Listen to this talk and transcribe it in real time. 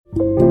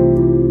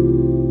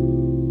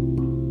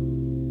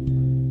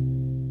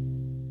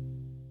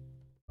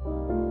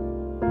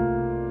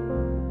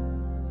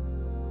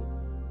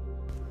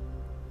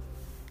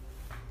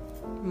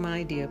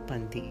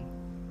Shanti.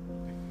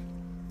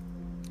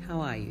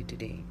 How are you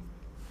today?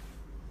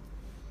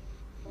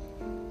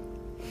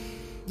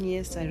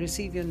 Yes, I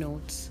receive your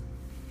notes.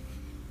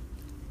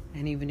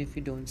 And even if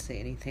you don't say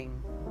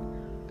anything,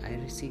 I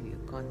receive you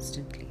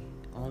constantly,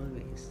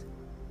 always.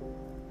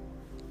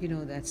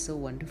 That's so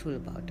wonderful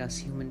about us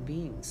human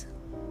beings.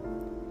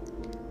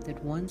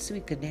 That once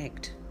we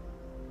connect,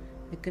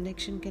 the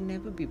connection can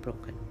never be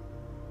broken.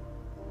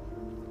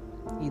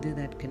 Either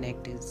that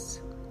connect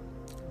is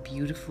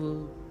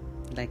beautiful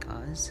like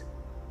ours,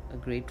 a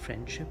great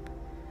friendship,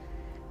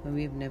 where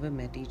we have never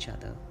met each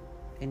other,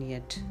 and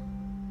yet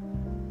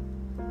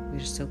we're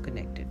so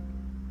connected.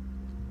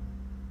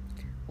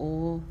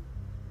 Or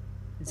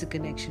it's a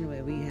connection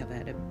where we have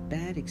had a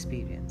bad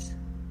experience,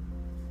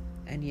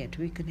 and yet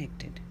we're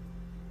connected.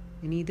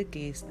 In either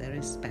case, there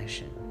is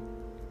passion.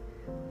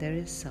 There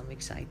is some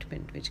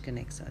excitement which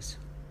connects us.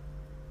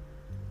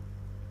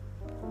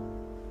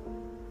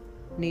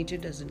 Nature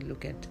doesn't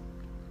look at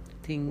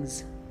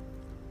things,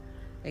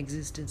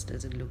 existence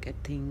doesn't look at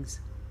things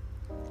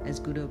as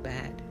good or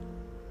bad.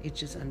 It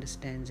just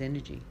understands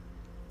energy.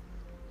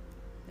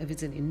 If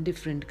it's an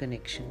indifferent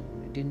connection,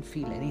 we didn't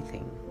feel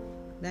anything,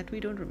 that we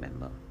don't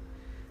remember.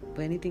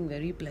 But anything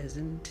very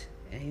pleasant,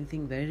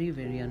 anything very,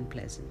 very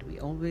unpleasant, we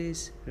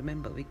always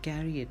remember, we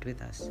carry it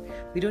with us.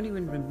 We don't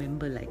even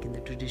remember like in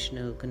the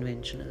traditional,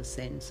 conventional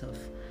sense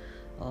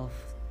of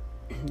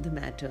the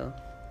matter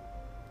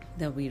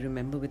that we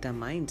remember with our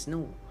minds.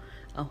 No,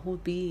 our whole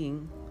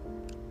being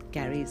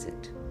carries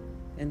it.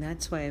 And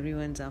that's why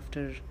everyone's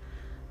after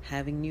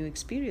having new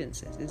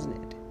experiences, isn't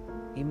it?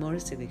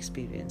 Immersive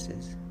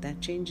experiences.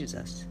 That changes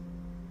us.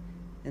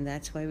 And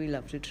that's why we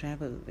love to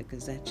travel,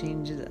 because that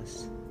changes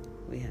us.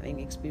 We're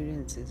having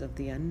experiences of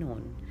the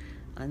unknown,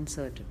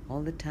 uncertain,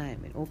 all the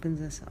time. It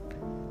opens us up.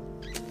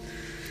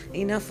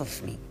 Enough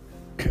of me.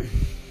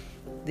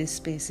 This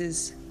space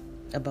is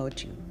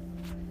about you,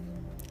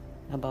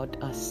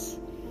 about us,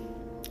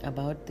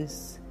 about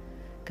this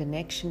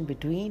connection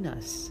between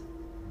us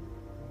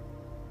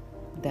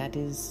that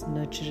is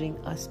nurturing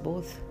us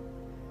both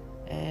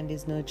and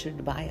is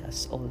nurtured by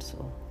us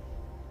also.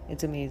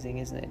 It's amazing,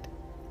 isn't it?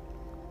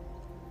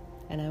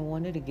 And I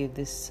wanted to give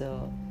this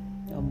a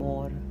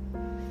more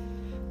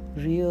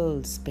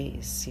real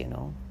space,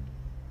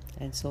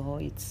 and so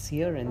it's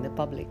here in the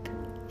public.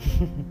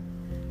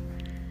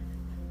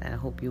 I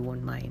hope you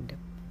won't mind.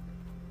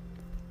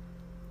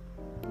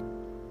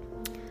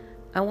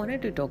 I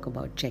wanted to talk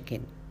about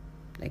check-in.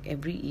 Like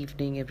every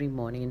evening, every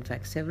morning, in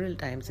fact, several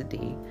times a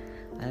day,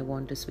 I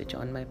want to switch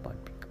on my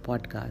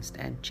podcast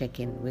and check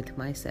in with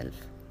myself.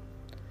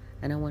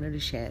 And I wanted to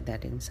share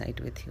that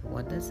insight with you.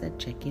 What does that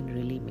check-in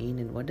really mean,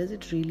 and what does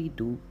it really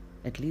do?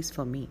 At least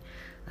for me.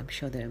 I'm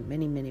sure there are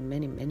many, many,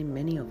 many, many,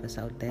 many of us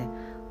out there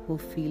who are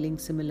feeling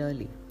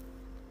similarly.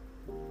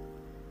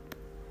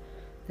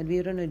 That we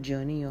are on a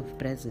journey of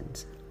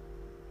presence.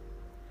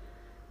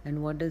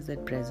 And what does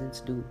that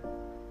presence do?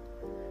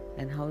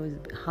 And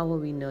how are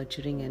we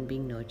nurturing and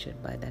being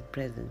nurtured by that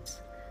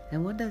presence?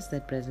 And what does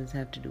that presence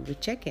have to do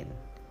with check-in?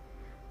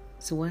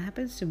 So what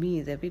happens to me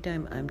is every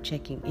time I'm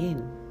checking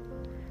in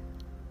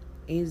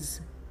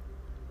is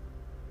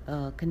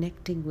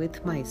connecting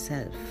with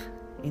myself.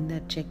 In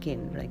that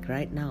check-in, like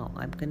right now,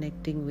 I'm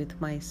connecting with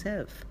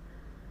myself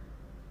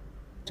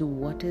to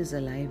what is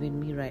alive in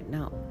me right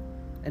now.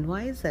 And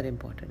why is that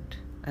important?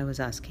 I was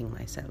asking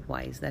myself,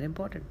 why is that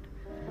important?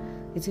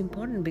 It's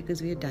important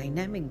because we are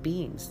dynamic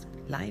beings.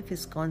 Life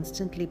is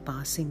constantly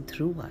passing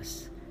through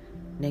us.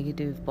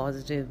 Negative,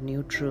 positive,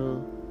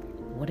 neutral,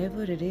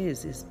 whatever it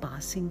is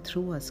passing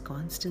through us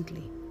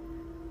constantly.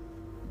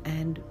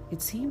 And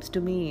it seems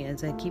to me,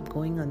 as I keep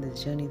going on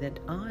this journey, that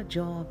our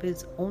job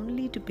is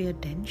only to pay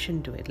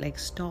attention to it. Like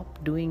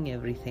stop doing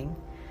everything.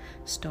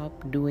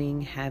 Stop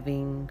doing,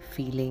 having,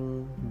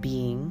 feeling,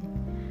 being,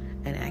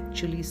 and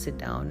actually sit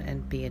down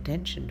and pay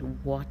attention to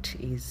what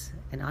is,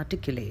 and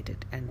articulate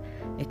it and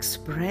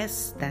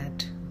express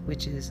that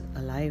which is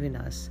alive in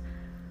us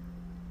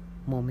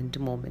moment to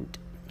moment.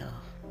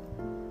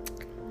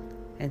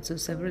 And so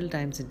several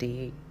times a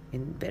day,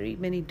 in very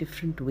many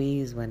different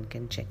ways, one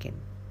can check in.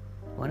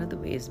 One of the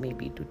ways may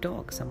be to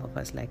talk. Some of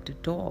us like to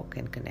talk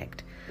and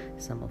connect.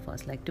 Some of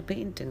us like to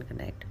paint and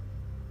connect.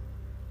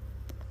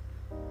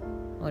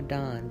 Or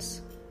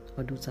dance,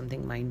 or do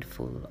something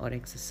mindful, or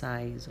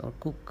exercise, or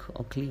cook,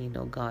 or clean,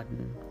 or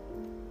garden.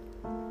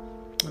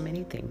 Or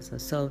many things. Or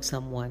serve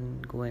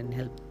someone, go and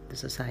help the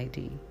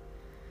society.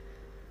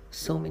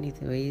 So many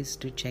ways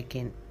to check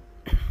in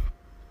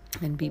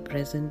and be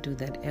present to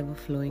that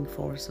ever-flowing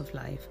force of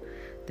life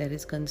that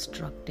is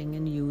constructing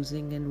and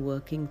using and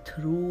working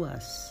through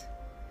us.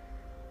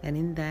 And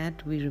in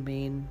that we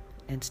remain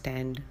and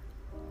stand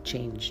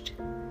changed.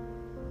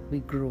 We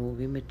grow,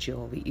 we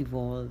mature, we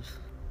evolve,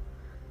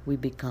 we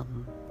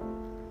become.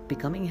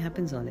 Becoming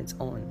happens on its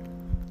own.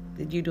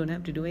 That you don't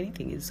have to do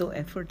anything. It's so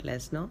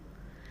effortless, no?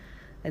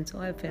 And so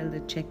I felt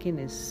that check-in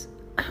is,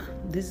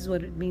 this is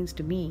what it means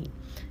to me.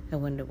 I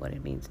wonder what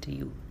it means to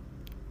you.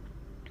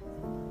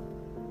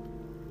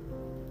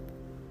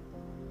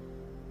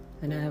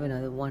 And I have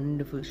another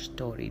wonderful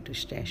story to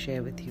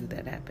share with you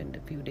that happened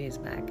a few days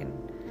back, and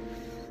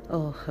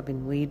I've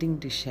been waiting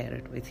to share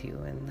it with you,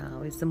 and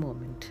now is the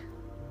moment.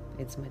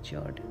 It's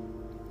matured.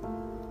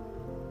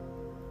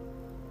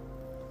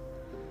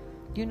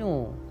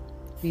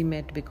 We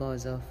met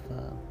because of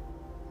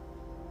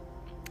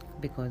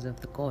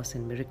the Course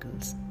in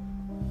Miracles,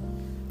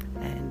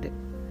 and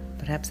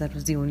perhaps that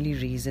was the only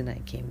reason I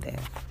came there.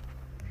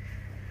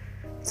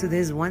 So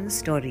there's one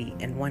story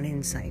and one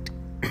insight,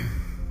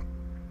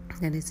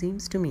 and it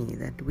seems to me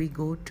that we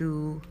go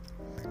to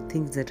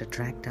things that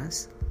attract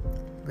us,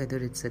 whether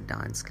it's a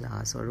dance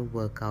class or a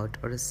workout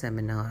or a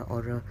seminar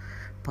or a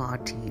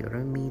party or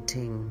a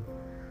meeting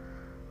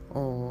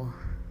or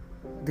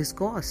this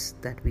course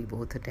that we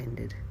both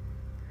attended.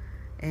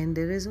 And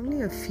there is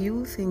only a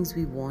few things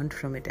we want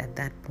from it at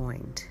that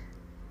point,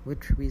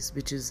 which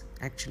is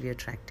actually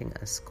attracting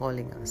us,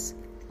 calling us.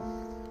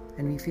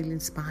 And we feel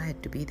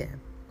inspired to be there.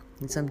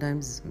 And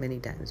sometimes, many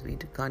times, we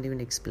can't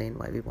even explain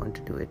why we want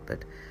to do it,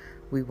 but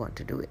we want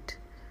to do it.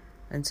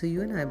 And so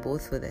you and I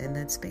both were there in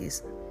that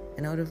space.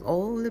 And out of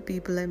all the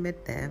people I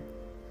met there,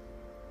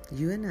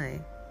 you and I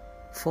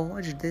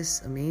forged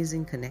this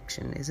amazing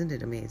connection. Isn't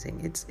it amazing?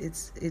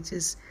 It's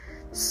just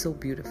so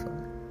beautiful.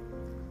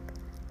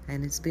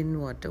 And it's been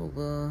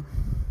over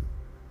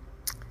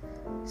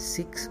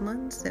 6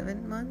 months,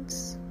 7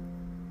 months,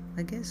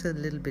 I guess, a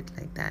little bit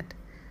like that.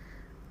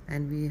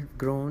 And we have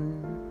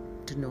grown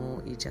to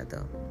know each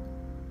other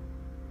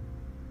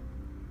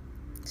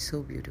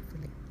so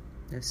beautifully.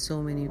 There's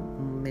so many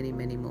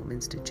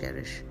moments to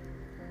cherish.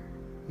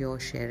 Your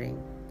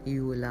sharing,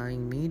 you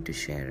allowing me to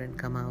share and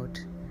come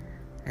out,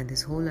 and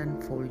this whole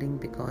unfolding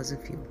because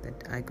of you,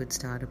 that I could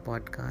start a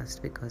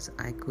podcast because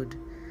I could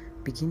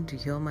begin to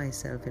hear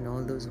myself in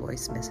all those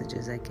voice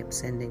messages I kept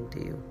sending to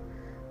you,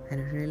 and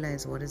I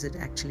realized, what is it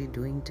actually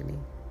doing to me?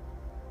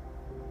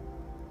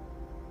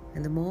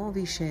 And the more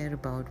we share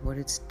about what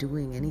it's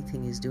doing,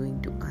 anything is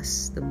doing to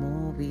us, the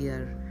more we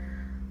are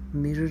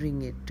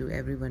mirroring it to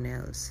everyone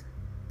else,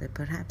 that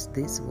perhaps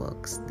this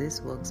works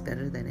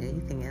better than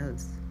anything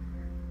else.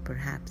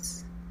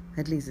 Perhaps,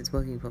 at least it's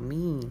working for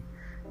me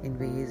in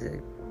ways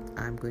that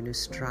I'm going to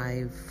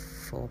strive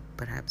for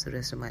perhaps the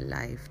rest of my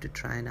life to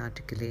try and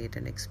articulate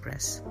and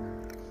express,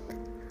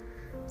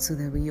 so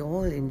that we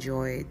all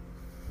enjoy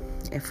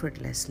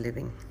effortless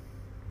living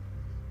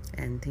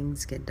and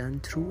things get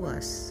done through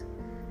us,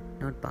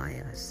 not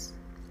by us.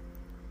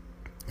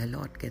 A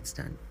lot gets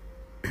done.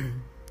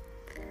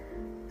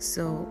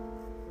 So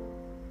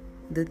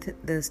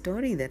the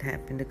story that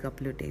happened a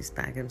couple of days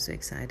back, I'm so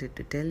excited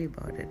to tell you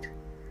about it.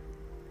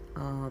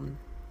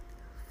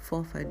 4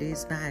 or 5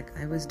 days back,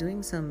 I was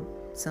doing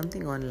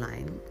something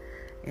online,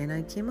 and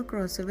I came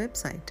across a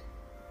website.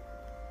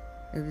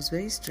 It was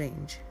very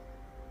strange.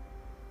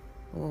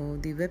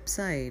 The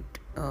website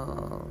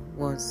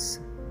was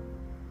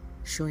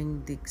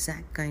showing the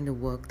exact kind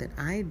of work that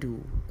I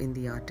do in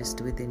the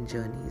Artist Within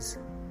Journeys.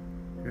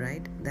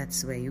 Right?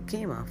 That's where you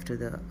came after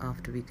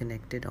we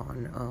connected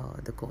on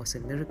the Course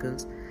in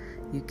Miracles.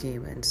 You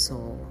came and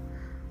saw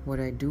what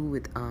I do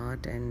with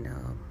art and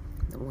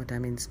what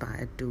I'm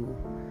inspired to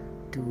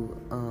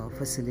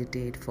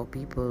facilitate for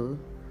people,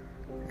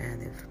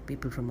 and if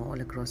people from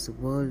all across the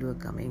world were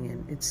coming,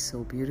 and it's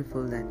so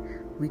beautiful that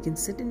we can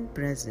sit in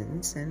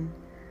presence and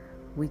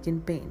we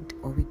can paint,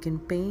 or we can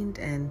paint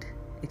and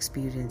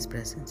experience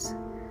presence.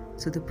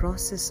 So the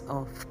process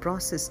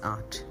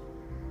art,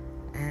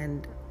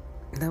 and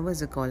that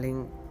was a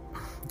calling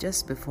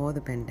just before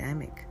the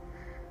pandemic,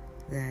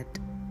 that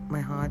my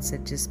heart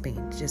said, just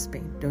paint,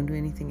 don't do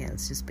anything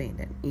else, just paint.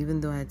 And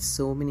even though I had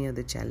so many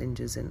other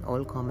challenges, and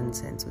all common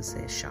sense was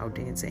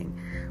shouting and saying,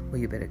 well,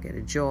 you better get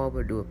a job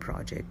or do a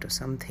project or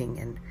something,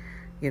 and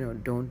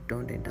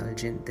don't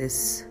indulge in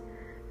this.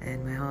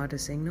 And my heart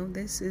is saying, no,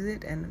 this is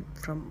it. And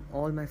from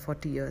all my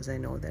 40 years, I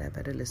know that I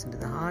better listen to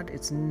the heart.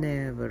 It's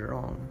never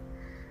wrong,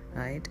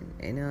 right?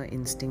 Inner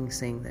instinct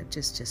saying that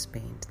just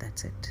paint,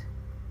 that's it.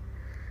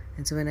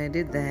 And so when I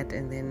did that,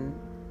 and then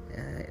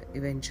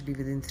eventually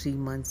within 3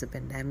 months the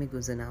pandemic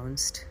was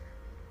announced,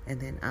 and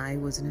then I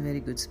was in a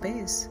very good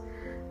space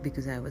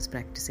because I was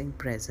practicing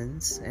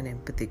presence and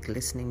empathic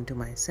listening to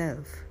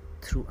myself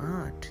through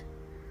art,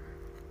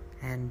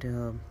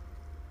 and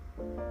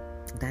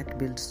that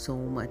built so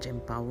much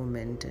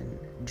empowerment and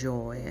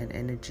joy and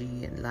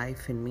energy and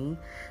life in me,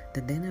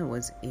 that then I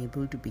was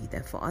able to be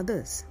there for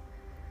others.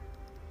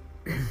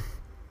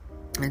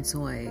 And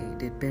so I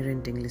did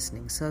parenting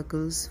listening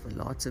circles for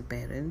lots of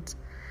parents,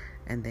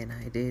 and then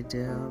I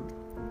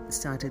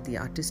started the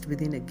Artist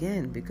Within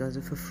again because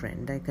of a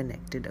friend I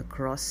connected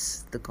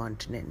across the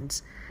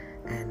continents,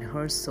 and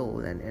her soul,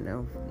 and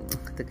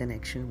the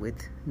connection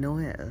with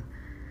Noel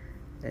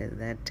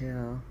that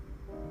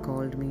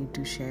called me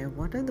to share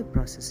what are the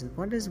processes,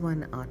 what does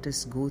one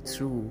artist go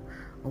through,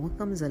 or what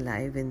comes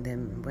alive in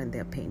them when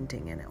they're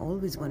painting. And I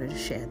always wanted to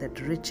share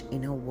that rich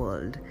inner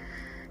world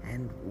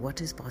and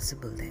what is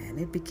possible there, and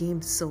it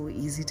became so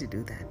easy to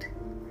do that.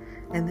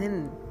 And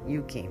then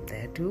you came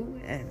there too,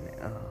 and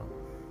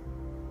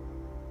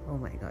Oh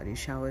my God, you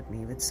showered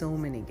me with so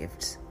many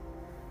gifts.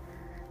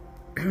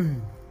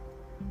 And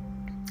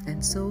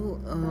so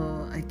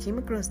I came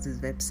across this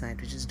website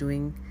which is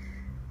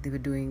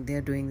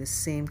they're doing the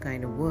same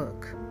kind of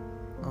work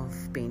of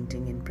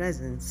painting in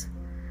presence.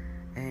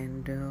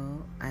 And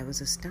I was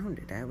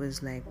astounded. I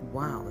was like,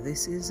 wow,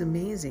 this is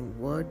amazing.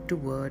 Word to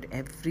word,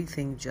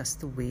 everything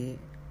just the way,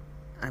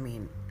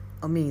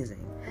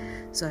 amazing.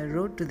 So I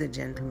wrote to the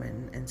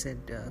gentleman and said,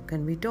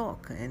 can we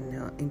talk?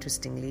 And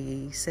interestingly,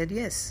 he said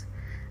yes.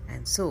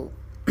 And so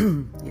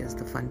here's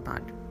the fun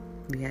part.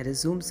 We had a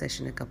Zoom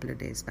session a couple of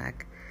days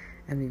back,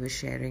 and we were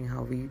sharing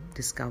how we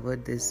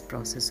discovered this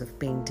process of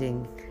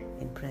painting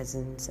in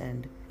presence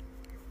and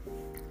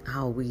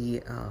how we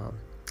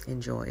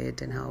enjoy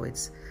it and how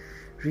it's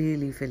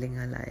really filling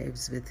our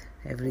lives with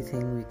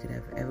everything we could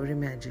have ever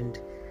imagined.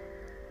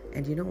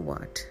 And you know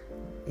what?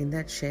 In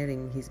that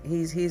sharing,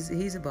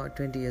 he's about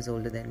 20 years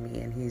older than me,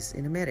 and he's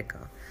in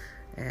America,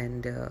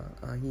 and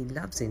he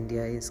loves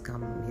India. He's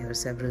come here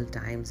several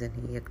times,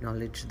 and he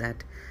acknowledged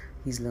that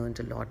he's learned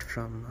a lot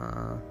from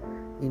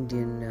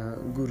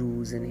Indian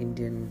gurus and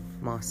Indian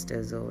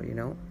masters, or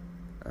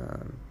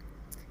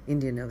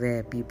Indian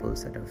aware people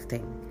sort of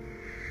thing.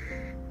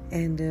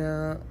 And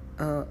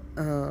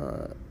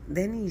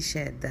then he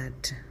shared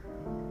that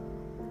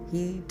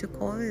he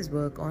took all his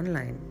work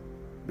online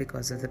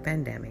because of the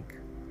pandemic.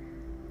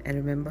 And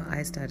remember,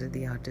 I started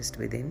The Artist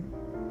Within,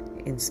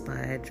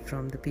 inspired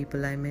from the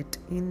people I met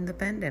in the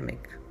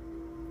pandemic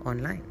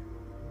online.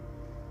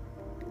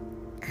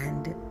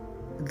 And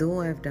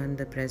though I've done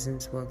the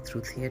presence work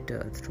through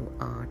theatre, through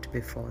art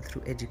before,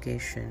 through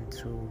education,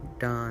 through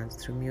dance,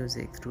 through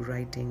music, through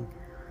writing,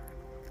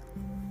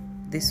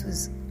 this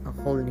was a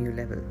whole new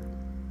level.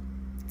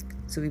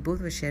 So we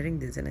both were sharing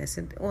this, and I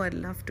said, oh, I'd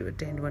love to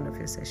attend one of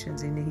your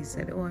sessions. And he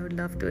said, oh, I would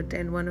love to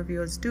attend one of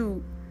yours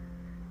too.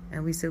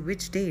 And we said,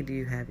 which day do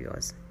you have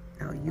yours?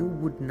 Now, you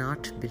would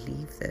not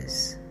believe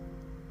this,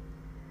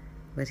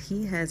 but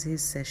he has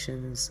his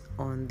sessions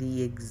on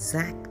the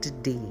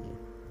exact day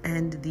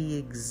and the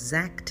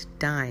exact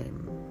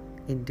time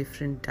in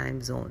different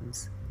time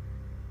zones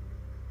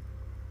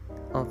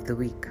of the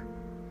week.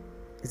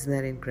 Isn't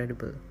that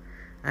incredible?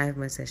 I have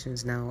my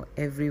sessions now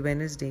every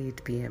Wednesday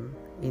 8 p.m.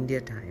 India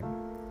time,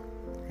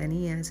 and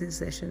he has his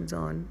sessions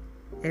on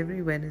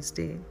every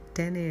Wednesday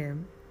 10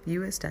 a.m.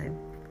 US time.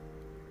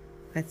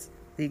 That's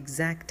the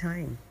exact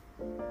time.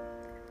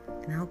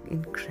 And how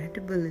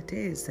incredible it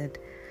is that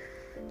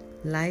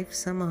life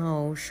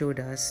somehow showed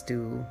us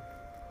to...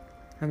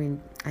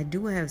 I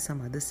do have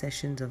some other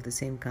sessions of the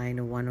same kind,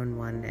 of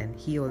one-on-one, and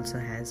he also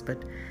has,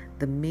 but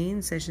the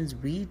main sessions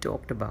we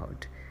talked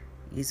about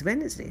is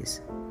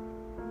Wednesdays.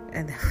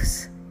 And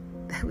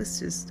that was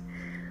just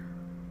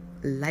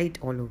light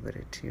all over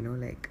it,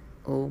 like,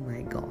 oh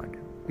my God,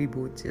 we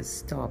both just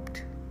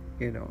stopped,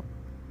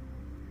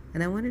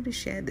 And I wanted to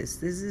share this.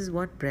 This is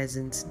what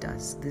presence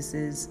does. This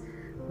is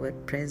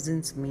what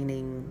presence,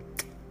 meaning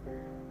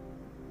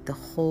the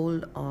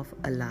whole of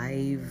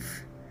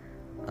alive,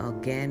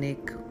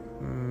 organic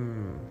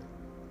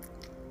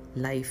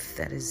life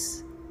that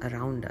is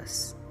around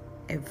us.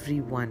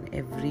 Everyone,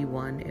 every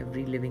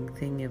living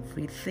thing,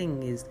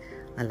 everything is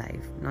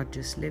alive. Not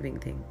just living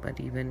thing, but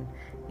even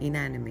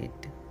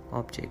inanimate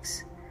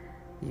objects.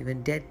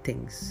 Even dead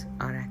things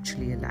are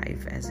actually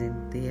alive, as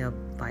in they are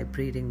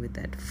vibrating with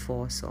that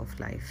force of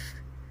life.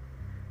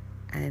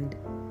 And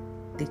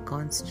they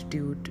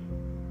constitute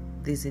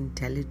this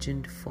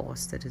intelligent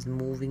force that is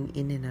moving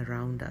in and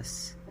around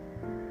us.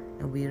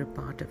 And we are a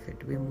part of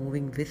it. We're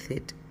moving with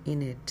it,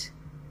 in it,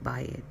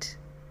 by it.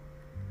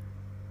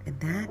 And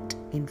that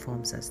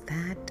informs us.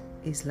 That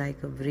is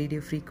like a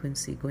radio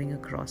frequency going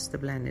across the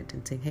planet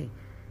and saying, hey,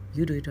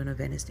 you do it on a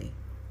Wednesday.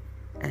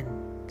 And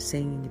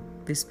saying it,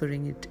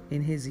 whispering it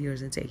in his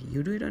ears and say,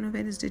 you do it on a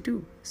Wednesday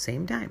too,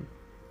 same time.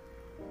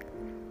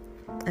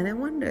 And I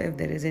wonder if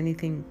there is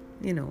anything,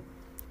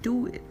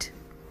 to it.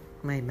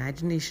 My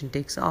imagination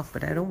takes off,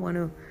 but I don't want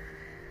to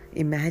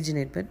imagine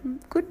it, but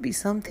could be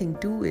something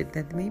to it,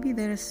 that maybe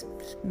there are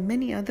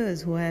many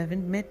others who I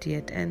haven't met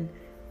yet, and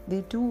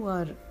they too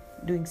are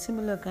doing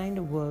similar kind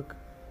of work.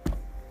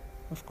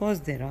 Of course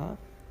there are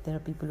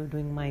people who are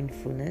doing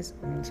mindfulness.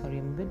 I'm sorry,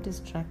 I'm a bit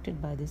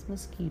distracted by this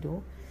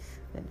mosquito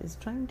that is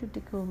trying to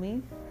tickle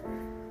me.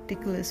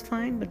 Tickle is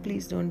fine, but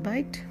please don't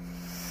bite.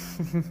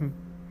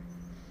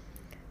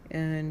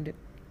 and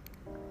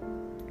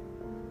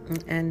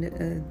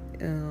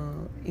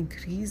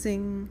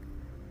increasing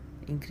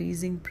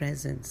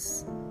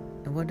presence.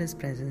 And what does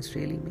presence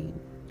really mean?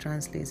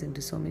 Translates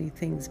into so many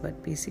things,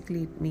 but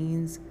basically it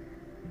means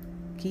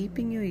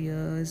keeping your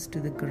ears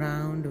to the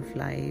ground of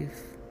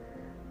life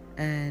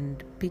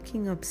and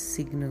picking up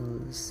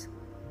signals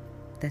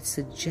that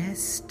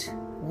suggest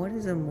what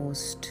is the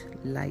most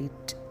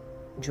light,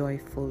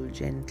 joyful,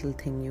 gentle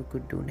thing you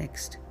could do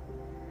next.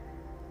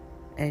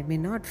 And it may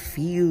not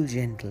feel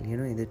gentle,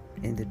 in the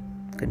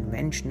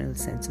conventional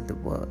sense of the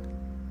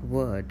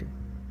word.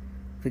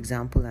 For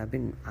example, I've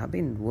been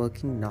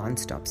working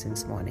non-stop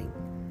since morning,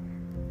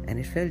 and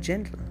it felt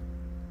gentle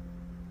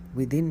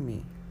within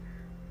me.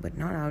 but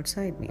not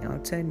outside me.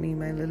 Outside me,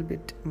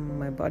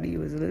 my body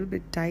was a little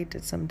bit tight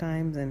at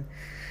sometimes, and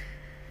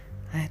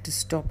I had to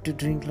stop to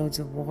drink loads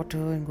of water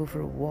and go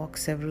for a walk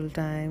several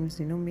times,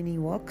 mini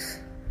walks.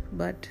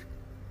 But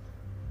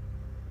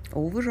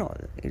overall,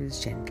 it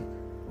was gentle.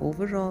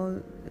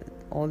 Overall,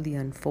 all the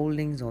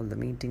unfoldings, all the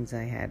meetings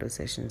I had, or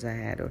sessions I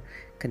had, or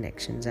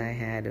connections I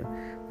had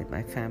with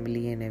my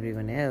family and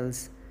everyone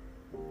else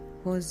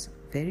was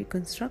very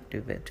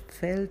constructive. It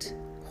felt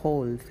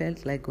whole,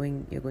 felt like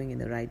you're going in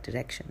the right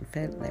direction,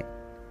 felt like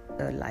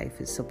life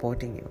is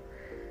supporting you,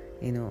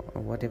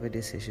 whatever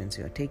decisions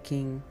you're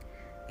taking,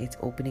 it's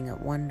opening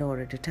up one door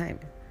at a time.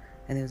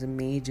 And there was a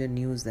major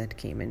news that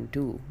came in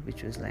too,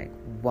 which was like,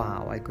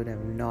 wow, I could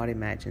have not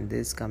imagined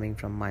this coming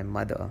from my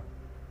mother.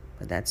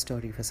 But that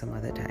story for some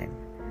other time.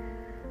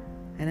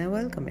 And I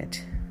welcome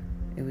it.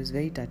 It was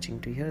very touching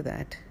to hear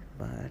that.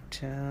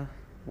 But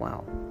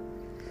wow.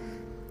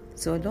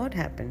 So a lot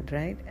happened,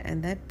 right?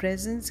 And that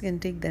presence can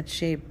take that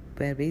shape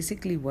where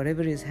basically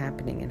whatever is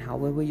happening and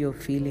however you're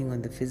feeling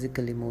on the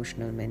physical,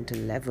 emotional, mental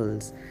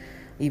levels,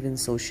 even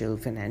social,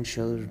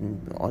 financial,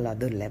 and all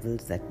other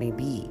levels that may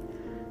be.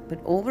 But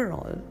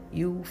overall,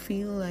 you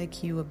feel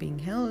like you are being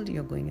held,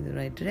 you're going in the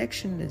right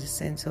direction. There's a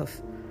sense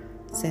of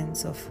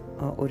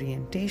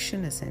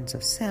orientation, a sense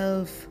of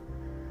self,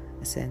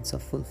 a sense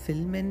of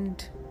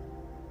fulfillment,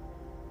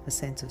 a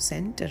sense of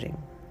centering.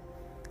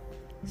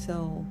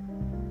 So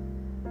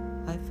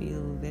I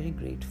feel very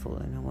grateful,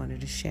 and I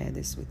wanted to share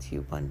this with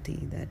you,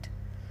 Panti, that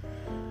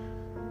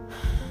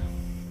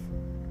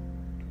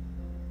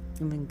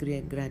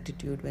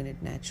gratitude, when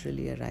it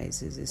naturally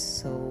arises, is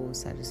so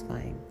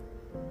satisfying.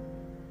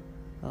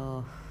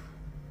 Oh,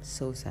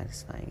 so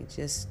satisfying. It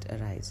just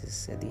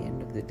arises. At the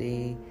end of the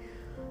day,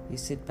 you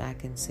sit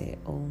back and say,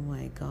 oh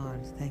my God,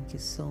 thank you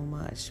so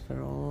much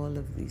for all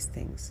of these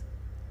things.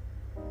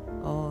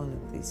 All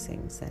of these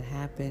things that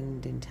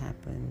happened, didn't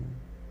happen,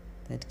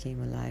 that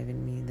came alive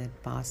in me,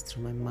 that passed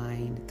through my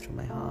mind, through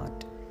my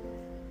heart.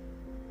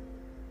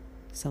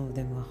 Some of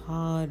them were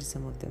hard,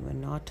 some of them were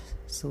not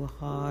so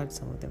hard,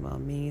 some of them are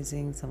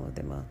amazing, some of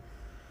them are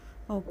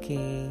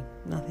okay,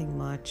 nothing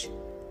much.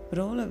 But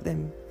all of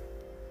them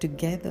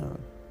together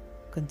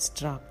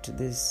construct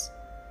this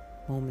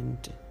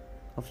moment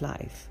of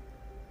life.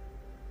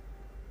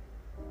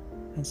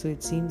 And so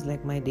it seems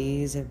like my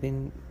days have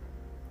been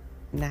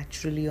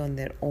naturally on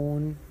their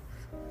own,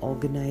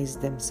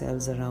 organized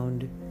themselves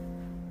around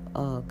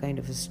a kind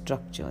of a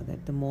structure,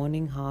 that the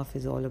morning half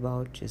is all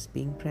about just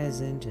being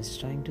present, just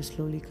trying to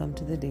slowly come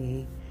to the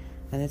day.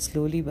 And that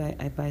slowly,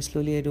 by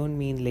slowly I don't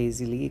mean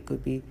lazily. It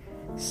could be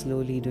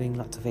slowly doing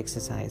lots of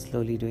exercise,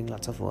 slowly doing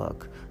lots of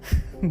work.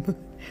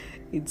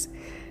 It's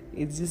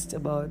just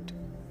about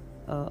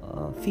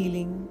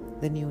feeling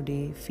the new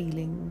day,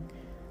 feeling,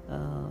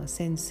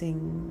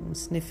 sensing,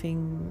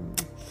 sniffing,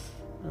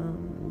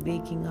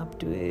 waking up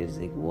to it. It's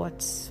like,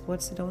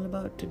 what's it all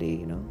about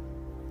today,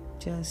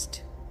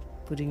 Just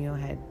putting your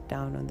head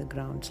down on the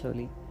ground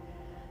slowly.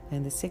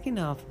 And the second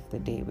half of the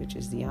day, which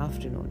is the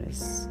afternoon,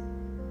 is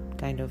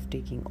kind of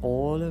taking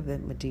all of the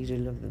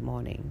material of the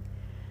morning.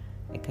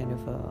 A kind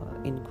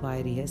of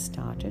inquiry has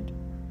started,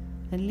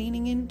 and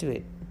leaning into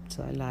it.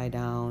 So I lie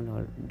down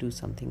or do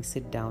something,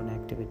 sit down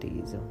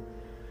activities, or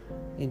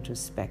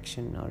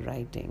introspection, or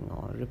writing,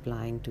 or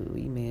replying to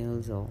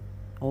emails, or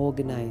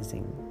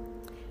organizing.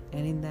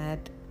 And in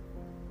that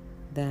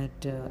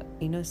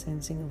inner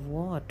sensing of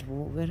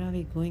where are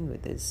we going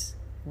with this?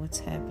 What's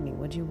happening?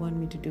 What do you want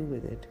me to do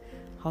with it?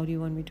 How do you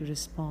want me to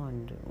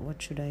respond?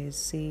 What should I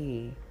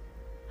say?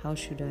 How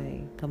should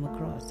I come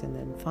across? And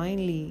then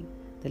finally,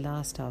 the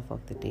last half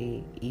of the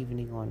day,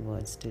 evening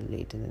onwards till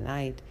late in the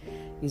night,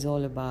 is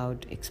all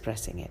about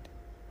expressing it.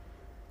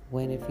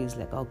 When it feels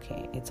like,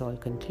 okay, it's all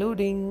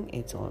concluding,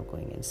 it's all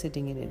going and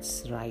sitting in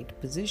its right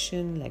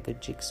position, like a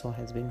jigsaw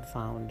has been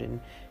found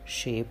and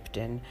shaped,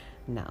 and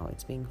now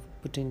it's being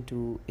put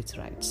into its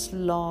right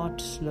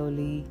slot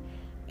slowly,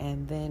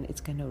 and then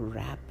it's kind of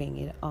wrapping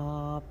it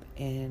up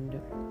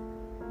and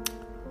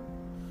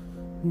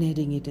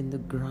kneading it in the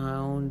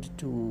ground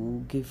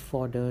to give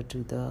fodder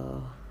to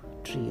the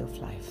tree of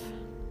life,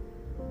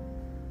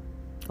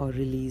 or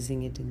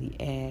releasing it in the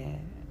air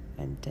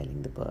and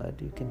telling the bird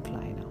you can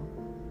fly now,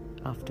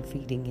 after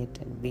feeding it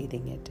and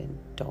bathing it and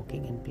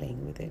talking and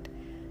playing with it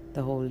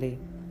the whole day.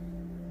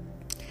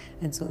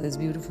 And so this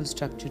beautiful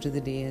structure to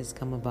the day has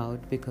come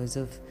about because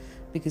of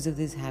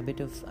this habit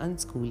of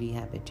unschooly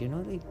habit,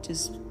 like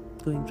just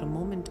going from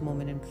moment to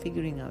moment and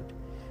figuring out.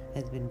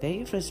 It's been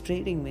very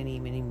frustrating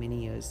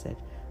many years that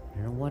I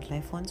don't know what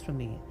life wants from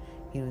me.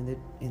 In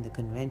the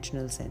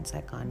conventional sense,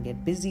 I can't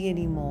get busy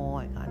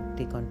anymore, I can't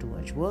take on too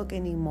much work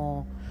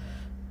anymore,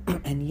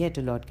 and yet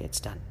a lot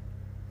gets done.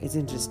 It's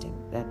interesting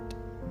that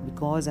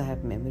because I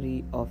have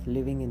memory of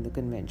living in the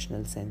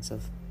conventional sense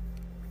of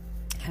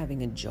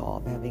having a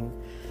job, having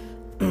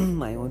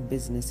my own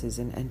businesses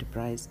and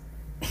enterprise,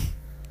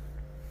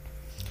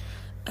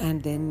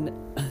 and then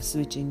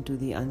switching to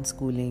the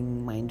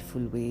unschooling,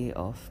 mindful way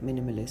of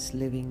minimalist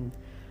living,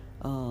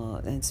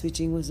 And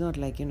switching was not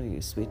like,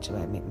 you switch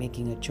by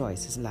making a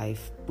choice. It's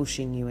life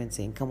pushing you and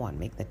saying, come on,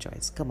 make that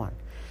choice. Come on.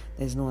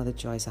 There's no other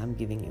choice I'm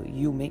giving you.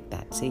 You make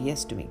that. Say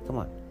yes to me. Come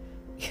on.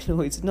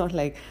 It's not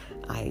like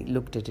I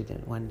looked at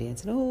it one day and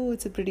said, oh,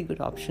 it's a pretty good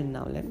option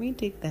now. Let me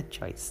take that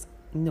choice.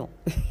 No,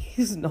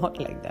 it's not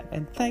like that.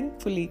 And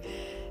thankfully,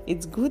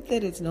 it's good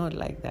that it's not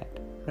like that,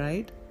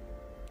 right?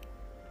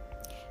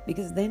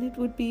 Because then it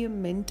would be a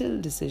mental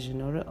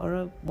decision or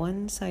a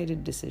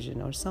one-sided decision,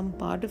 or some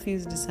part of you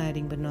is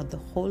deciding but not the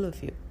whole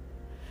of you.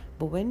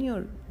 But when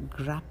you're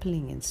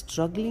grappling and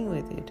struggling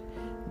with it,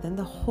 then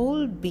the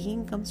whole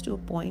being comes to a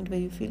point where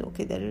you feel,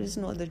 okay, there is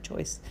no other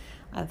choice.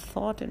 I've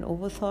thought and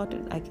overthought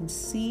it. I can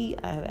see,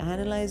 I've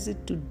analyzed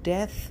it to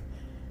death.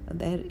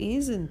 There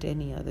isn't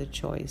any other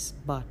choice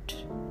but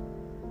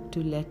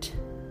to let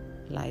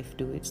life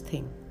do its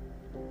thing.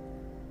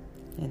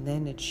 And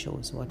then it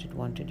shows what it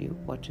wanted you,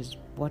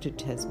 what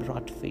it has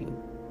brought for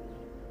you.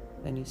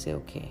 When you say,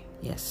 okay,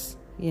 yes,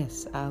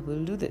 I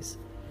will do this.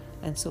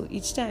 And so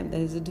each time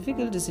there is a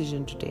difficult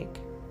decision to take.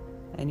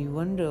 And you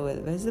wonder, well,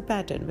 where's the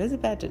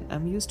pattern?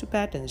 I'm used to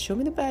patterns. Show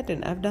me the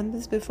pattern. I've done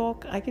this before.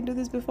 I can do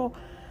this before.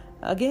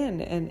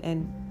 Again.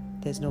 And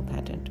there's no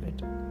pattern to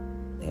it.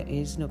 There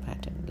is no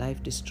pattern.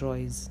 Life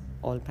destroys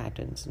all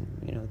patterns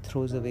and,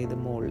 throws away the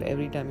mold.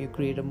 Every time you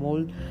create a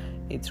mold,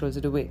 it throws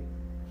it away.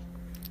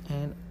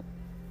 And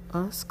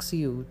asks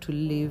you to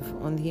live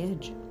on the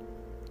edge.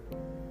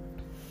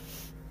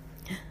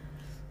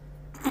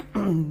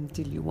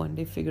 Till you one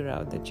day figure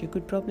out that you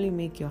could probably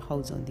make your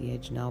house on the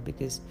edge now,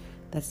 because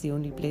that's the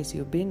only place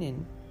you've been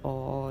in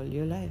all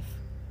your life,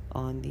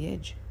 on the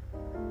edge.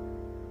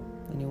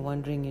 And you're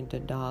wandering into a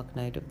dark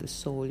night of the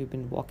soul. You've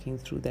been walking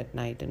through that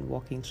night and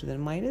walking through that.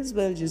 Might as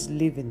well just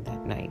live in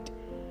that night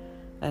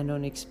and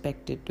don't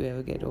expect it to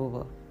ever get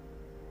over.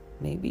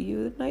 Maybe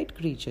you're a night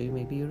creature.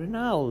 Maybe you're an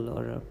owl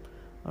or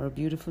a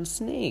beautiful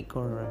snake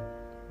or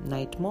a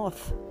night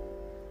moth.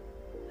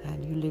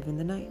 And you live in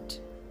the night.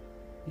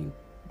 You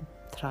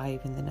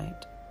thrive in the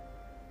night.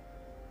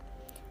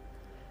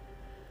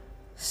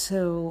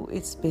 So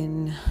it's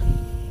been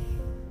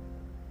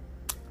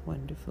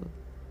wonderful,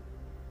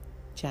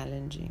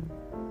 challenging,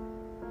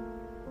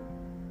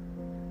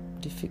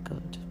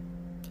 difficult,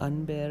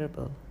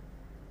 unbearable,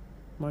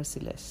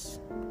 merciless,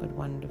 but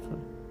wonderful.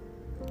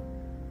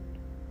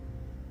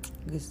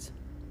 Because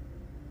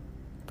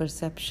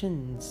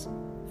perceptions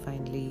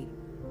finally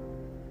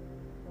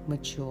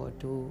mature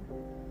to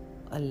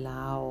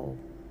allow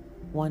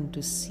one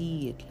to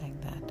see it like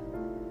that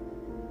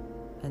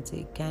and say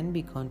it can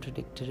be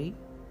contradictory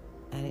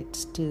and it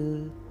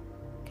still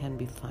can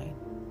be fine,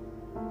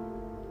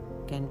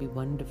 can be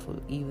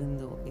wonderful, even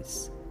though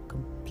it's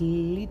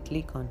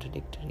completely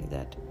contradictory.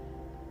 That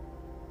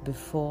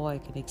before I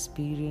can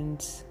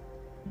experience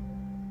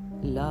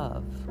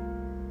love,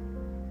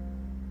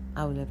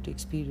 I will have to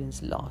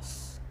experience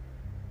loss.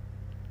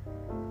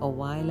 Or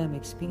while I'm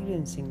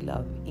experiencing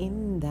love,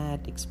 in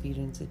that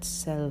experience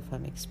itself,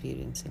 I'm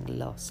experiencing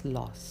loss.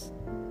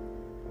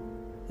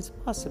 It's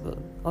possible,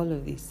 all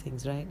of these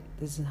things, right?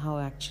 This is how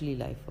actually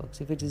life works.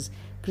 If it is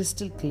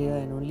crystal clear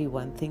and only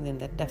one thing, then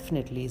that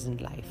definitely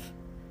isn't life.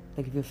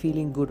 Like if you're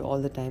feeling good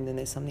all the time, then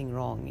there's something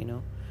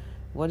wrong,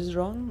 What is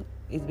wrong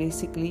is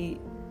basically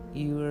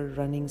you're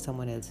running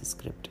someone else's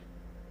script.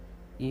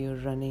 You're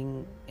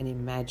running an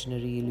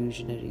imaginary,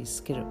 illusionary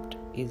script,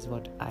 is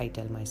what I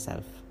tell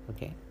myself,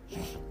 okay?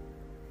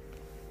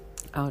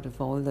 Out of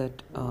all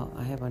that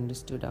I have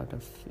understood, out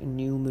of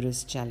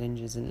numerous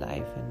challenges in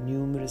life and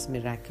numerous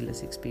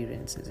miraculous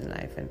experiences in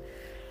life, and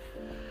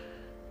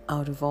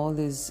out of all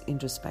this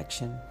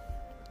introspection,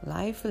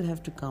 life will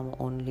have to come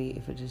only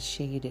if it is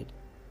shaded.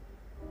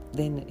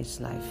 Then it's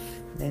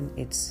life, then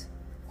it's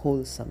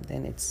wholesome,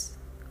 then it's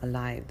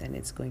alive, then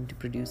it's going to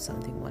produce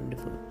something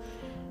wonderful.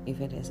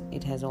 If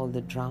it has all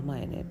the drama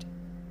in it,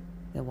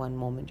 the one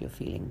moment you're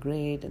feeling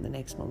great and the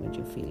next moment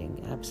you're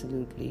feeling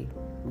absolutely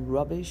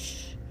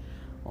rubbish,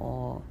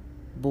 or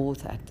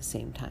both at the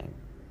same time.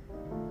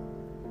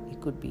 It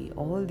could be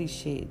all these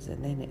shades,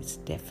 and then it's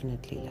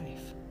definitely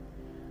life.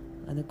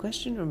 And the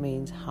question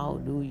remains, how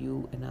do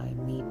you and I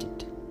meet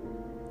it?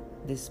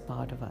 This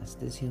part of us,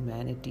 this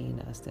humanity in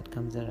us that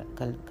comes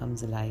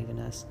alive in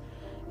us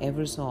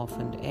ever so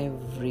often,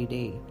 every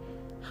day.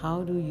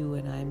 How do you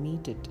and I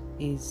meet it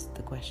is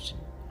the question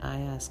I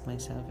ask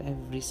myself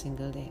every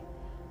single day.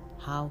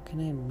 How can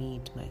I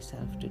meet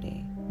myself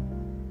today?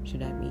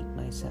 Should I meet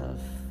myself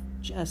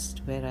just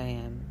where I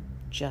am,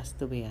 just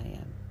the way I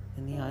am?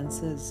 And the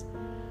answer is,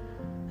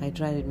 I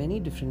tried it many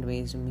different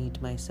ways to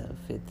meet myself,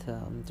 with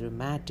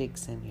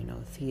dramatics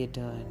and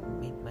theater,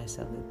 and meet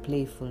myself with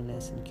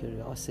playfulness and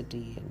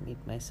curiosity, and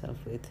meet myself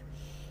with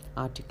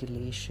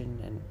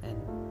articulation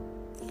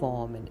and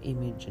form and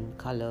image and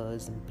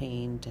colors and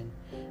paint, and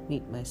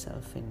meet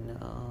myself in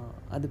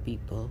other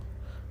people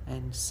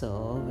and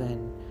serve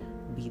and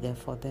be there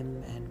for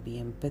them and be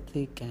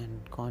empathic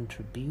and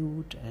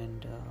contribute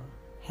and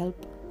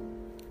help.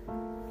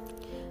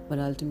 But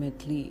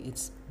ultimately,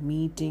 it's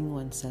meeting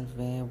oneself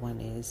where one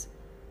is,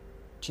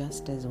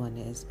 just as one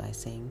is, by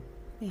saying,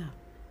 yeah,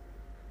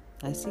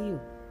 I see you.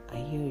 I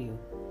hear you.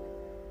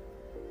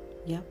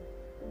 Yep.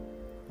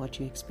 What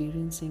you're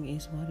experiencing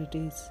is what it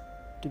is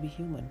to be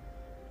human.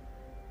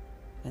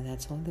 And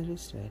that's all there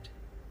is to it.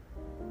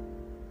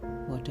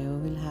 Whatever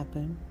will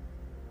happen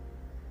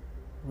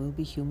will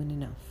be human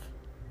enough.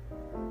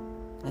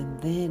 And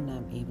then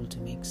I'm able to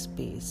make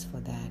space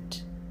for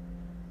that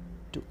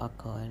to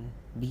occur and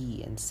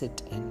be and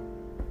sit and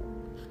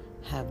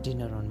have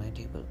dinner on my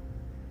table.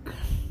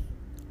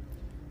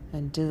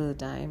 Until the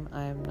time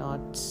I am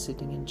not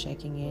sitting and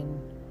checking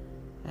in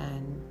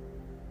and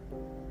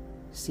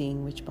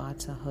seeing which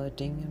parts are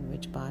hurting and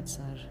which parts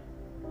are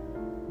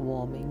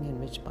warming and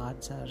which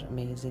parts are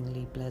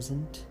amazingly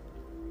pleasant,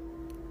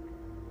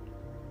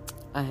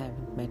 I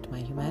haven't met my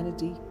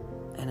humanity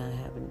and I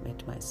haven't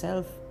met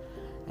myself,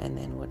 and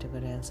then whatever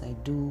else I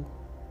do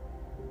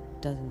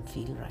doesn't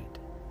feel right.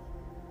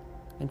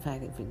 In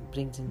fact, if it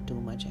brings in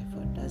too much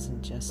effort, it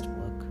doesn't just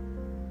work.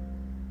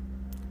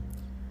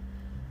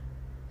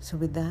 So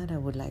with that, I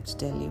would like to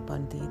tell you,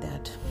 Panti,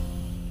 that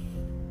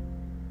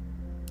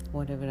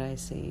whatever I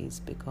say is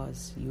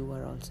because you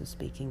are also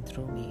speaking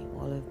through me.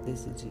 All of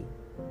this is you.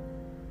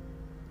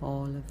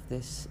 All of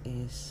this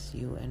is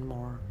you and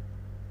more.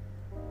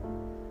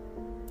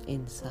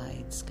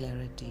 Insights,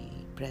 clarity,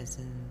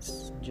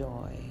 presence,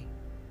 joy,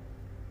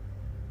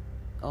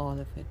 all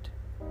of it.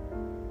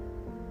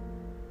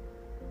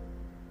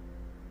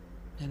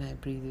 And I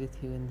breathe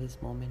with you in this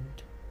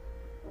moment.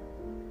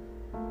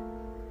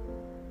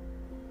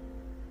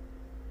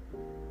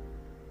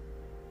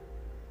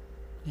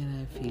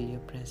 And I feel your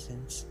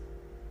presence.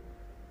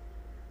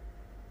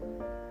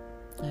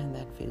 And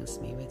that fills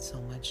me with so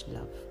much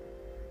love.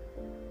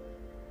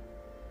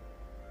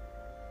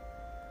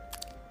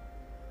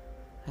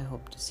 I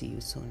hope to see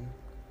you soon.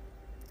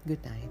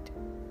 Good night.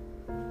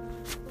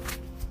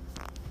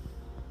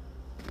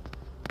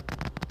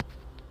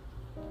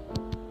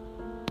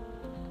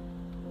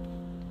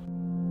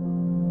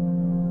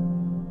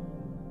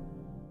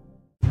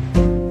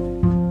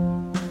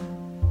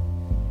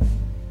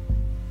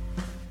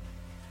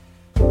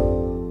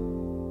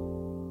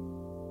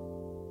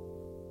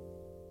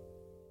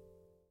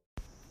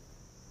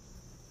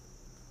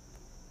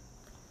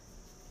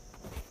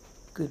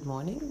 Good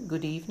morning,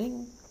 good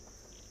evening,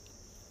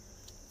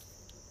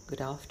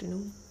 good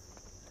afternoon,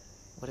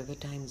 whatever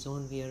time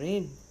zone we are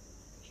in,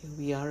 here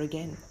we are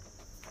again.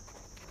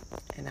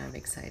 And I'm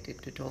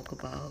excited to talk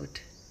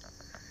about,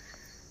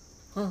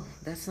 well,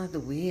 that's not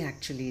the way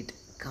actually it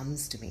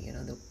comes to me.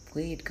 The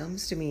way it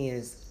comes to me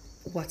is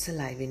what's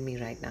alive in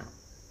me right now.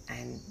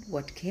 And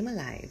what came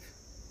alive,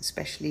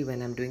 especially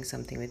when I'm doing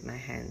something with my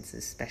hands,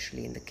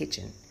 especially in the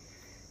kitchen.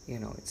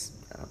 It's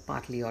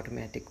partly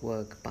automatic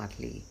work,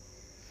 partly,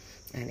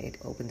 and it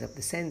opens up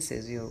the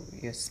senses.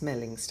 You're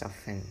smelling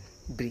stuff and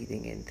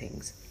breathing in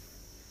things.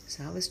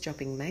 So I was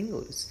chopping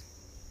mangoes,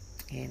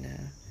 and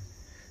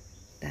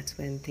that's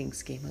when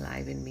things came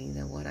alive in me,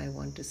 that what I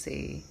want to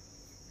say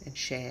and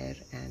share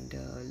and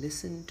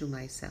listen to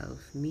myself,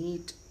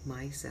 meet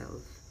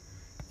myself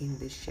in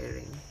this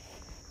sharing.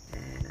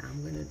 And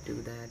I'm going to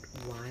do that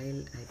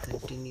while I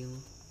continue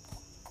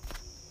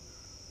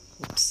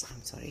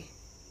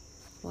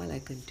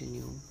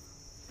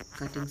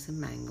cutting some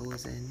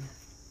mangoes and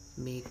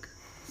make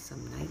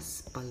some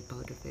nice pulp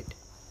out of it.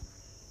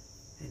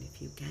 And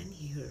if you can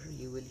hear,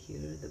 you will hear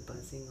the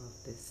buzzing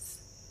of this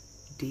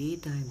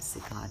daytime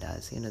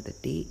cicadas, the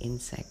day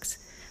insects,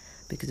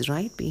 because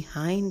right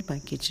behind my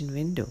kitchen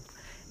window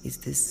is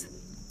this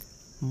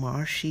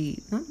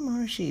not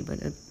marshy,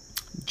 but a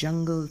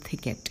jungle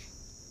thicket.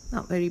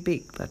 Not very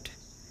big, but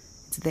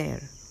it's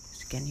there.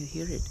 So can you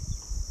hear it?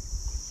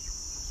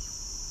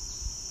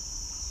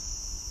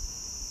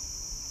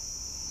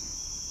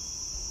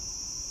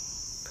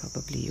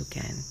 Probably you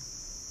can.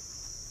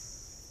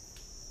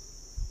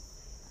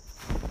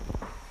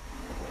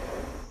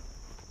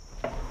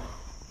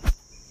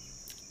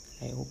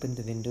 I opened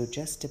the window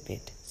just a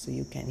bit so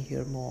you can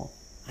hear more.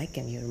 I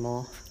can hear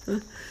more.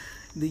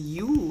 The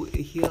you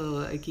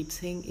here, I keep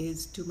saying,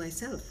 is to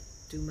myself,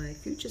 to my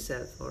future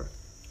self, or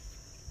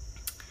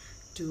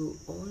to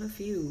all of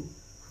you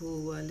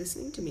who are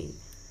listening to me,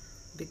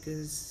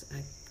 because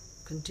I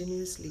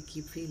continuously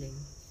keep feeling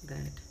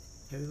that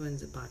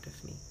everyone's a part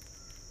of me.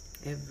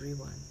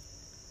 Everyone.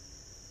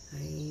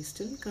 I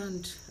still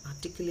can't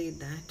articulate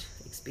that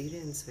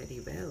experience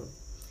very well,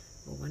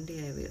 but one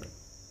day I will.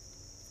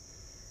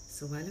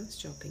 So while I was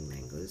chopping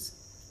mangoes,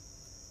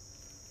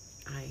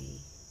 I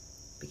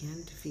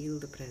began to feel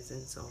the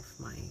presence of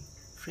my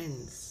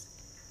friends,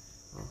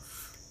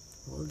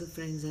 of all the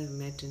friends I've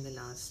met in the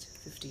last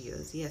 50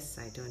 years. Yes,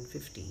 I turned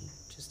 50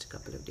 just a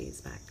couple of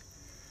days back.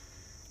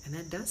 And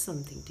that does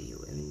something to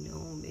you.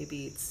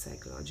 Maybe it's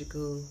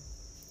psychological,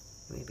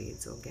 maybe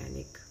it's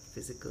organic,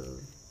 physical,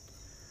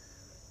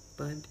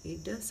 but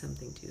it does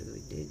something to you.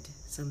 It did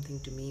something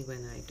to me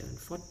when I turned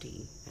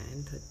 40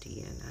 and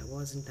 30, and I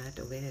wasn't that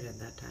aware at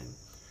that time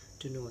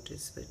to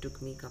notice, but it took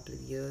me a couple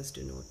of years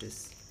to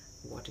notice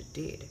what it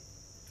did.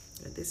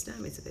 This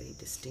time it's very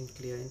distinct,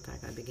 clear. In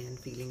fact, I began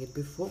feeling it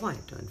before I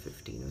turned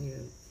 50. You're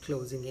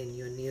closing in,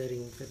 you're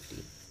nearing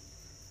 50.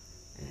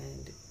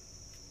 And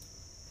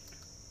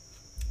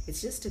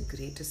it's just a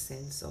greater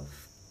sense of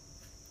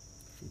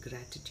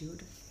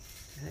gratitude.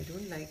 And I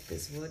don't like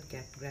this word.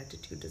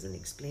 Gratitude doesn't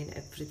explain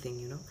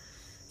everything.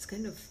 It's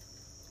kind of,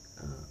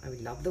 I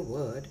would love the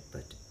word,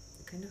 but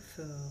it kind of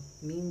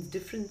means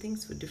different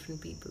things for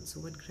different people. So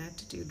what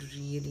gratitude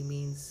really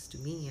means to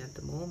me at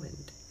the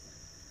moment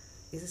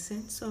is a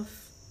sense of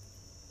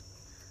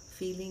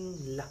feeling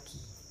lucky.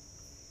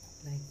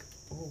 Like,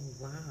 oh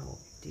wow,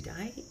 did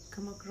I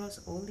come across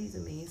all these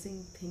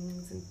amazing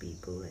things and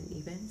people and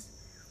events?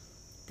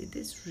 Did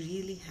this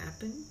really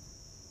happen?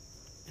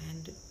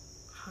 And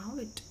how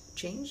it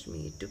changed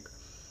me. It took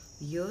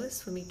years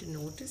for me to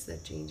notice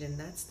that change, and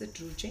that's the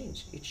true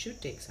change. It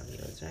should take some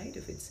years, right?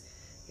 If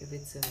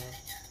it's a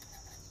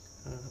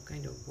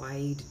kind of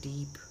wide,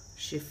 deep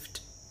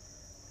shift,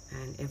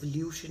 an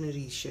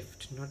evolutionary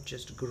shift, not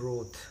just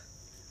growth.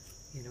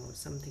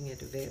 Something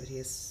at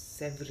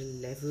several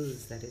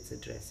levels that it's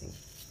addressing.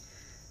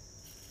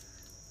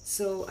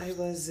 So I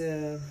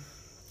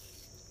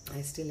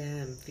still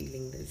am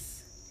feeling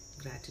this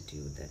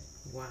gratitude that,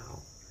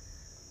 wow,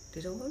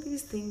 did all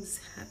these things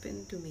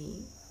happen to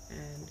me?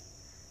 And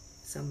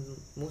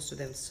most of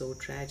them so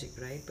tragic,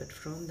 right? But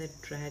from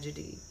that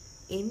tragedy,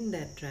 in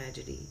that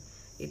tragedy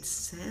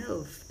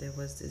itself, there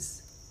was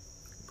this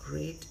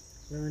great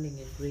learning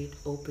and great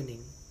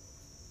opening.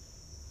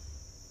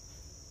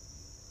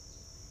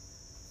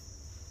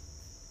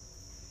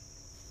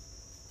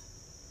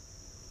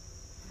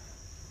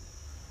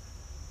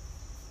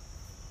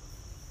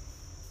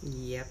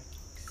 Yep,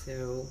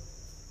 so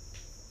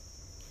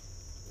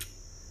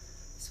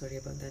sorry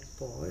about that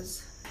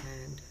pause,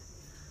 and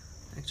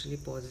actually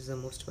pauses are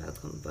most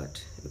welcome,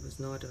 but it was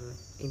not an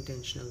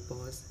intentional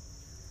pause.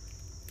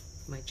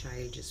 My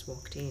child just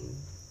walked in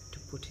to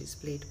put his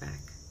plate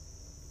back,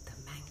 the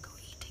mango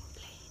eating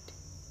plate,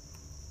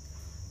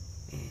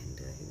 and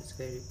he was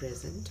very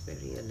present,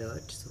 very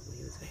alert, so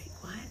he was very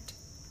quiet.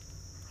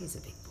 He's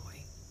a big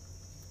boy.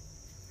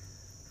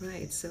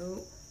 Right,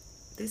 so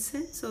this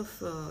sense of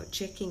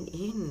checking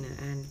in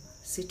and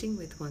sitting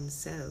with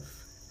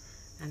oneself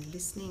and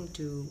listening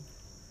to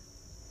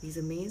these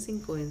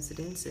amazing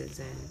coincidences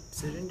and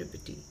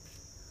serendipity,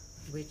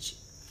 which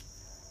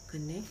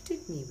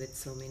connected me with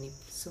so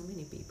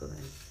many people,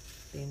 and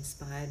they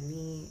inspired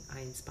me, I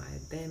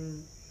inspired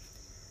them.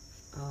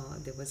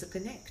 There was a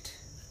connect.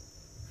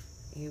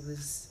 It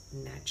was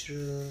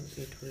natural,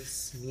 it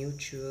was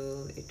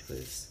mutual, it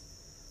was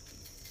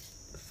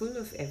full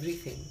of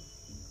everything.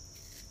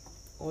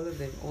 All of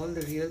them, all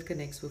the real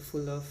connects were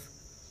full of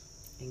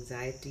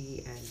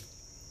anxiety and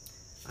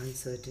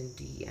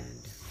uncertainty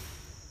and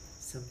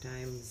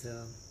sometimes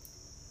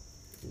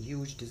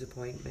huge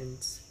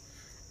disappointments,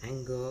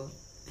 anger,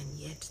 and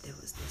yet there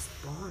was this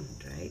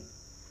bond, right?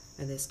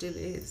 And there still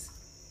is.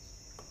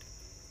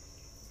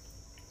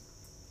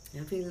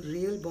 I feel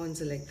real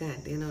bonds are like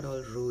that. They're not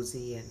all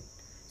rosy and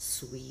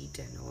sweet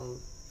and all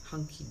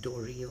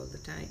hunky-dory all the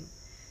time.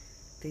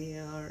 They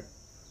are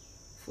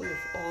full of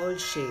all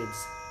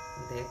shades.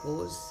 And there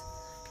goes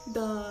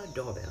the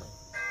doorbell.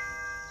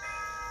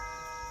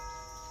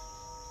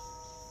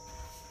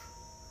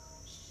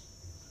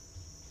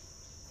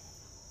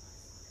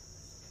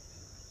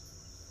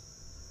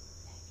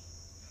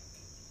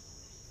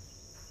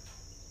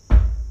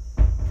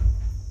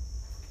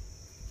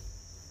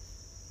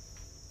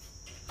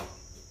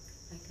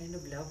 I kind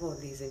of love all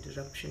these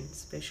interruptions,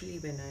 especially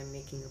when I'm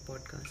making a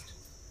podcast.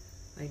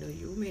 I know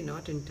you may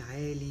not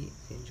entirely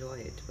enjoy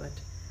it, but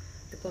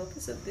the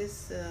purpose of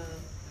this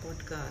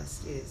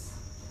podcast is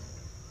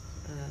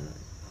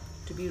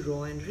to be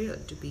raw and real,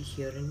 to be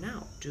here and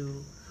now,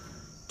 to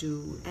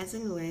as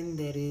and when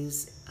there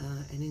is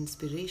an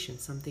inspiration,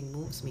 something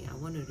moves me, I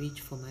want to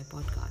reach for my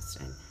podcast,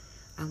 and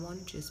I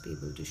want to just be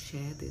able to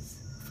share this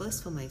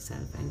first for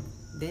myself and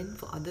then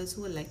for others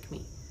who are like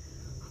me,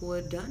 who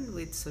are done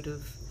with sort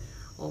of,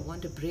 or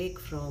want to break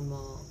from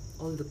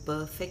all the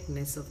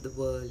perfectness of the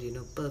world,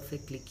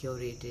 perfectly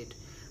curated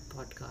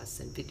podcasts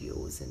and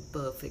videos and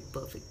perfect.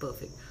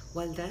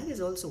 While that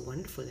is also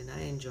wonderful and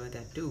I enjoy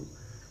that too,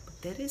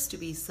 but there is to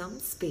be some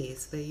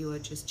space where you are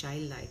just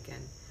childlike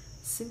and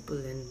simple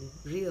and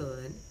real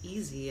and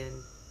easy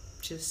and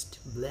just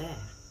blah,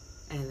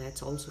 and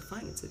that's also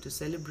fine. So to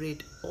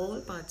celebrate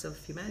all parts of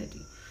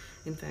humanity.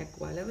 In fact,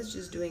 while I was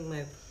just doing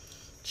my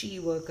chi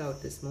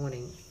workout this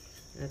morning,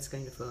 that's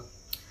kind of a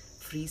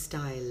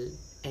freestyle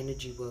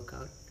energy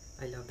workout,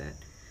 I love that.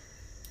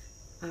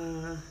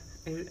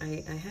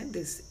 I had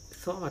this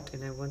thought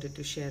and I wanted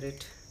to share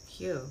it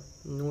here,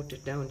 note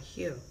it down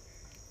here,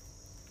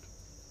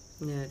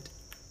 that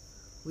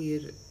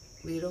we're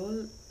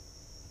all,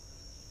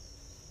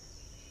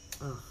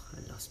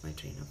 I lost my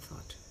train of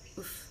thought.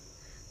 Oof.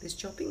 This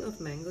chopping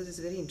of mangoes is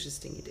very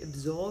interesting. It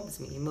absorbs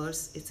me,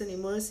 it's an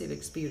immersive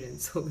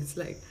experience. So it's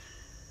like,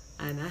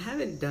 and I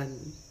haven't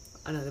done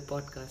another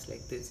podcast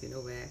like this,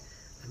 where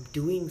I'm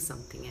doing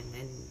something and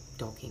then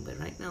talking. But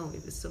right now,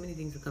 it was so many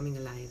things were coming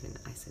alive, and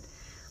I said,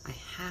 I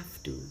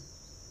have to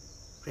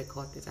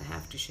record this. I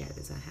have to share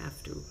this. I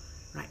have to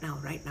right now.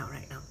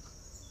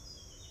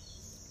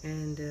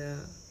 And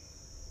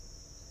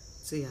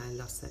so yeah, I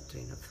lost that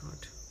train of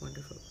thought.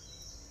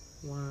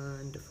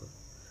 Wonderful.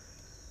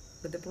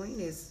 But the point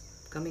is,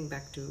 coming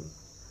back to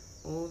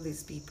all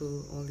these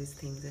people, all these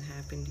things that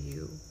happen to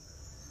you,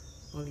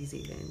 all these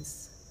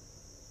events,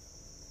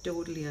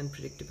 totally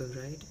unpredictable,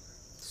 right?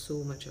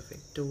 So much of it,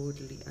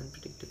 totally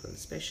unpredictable,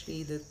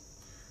 especially the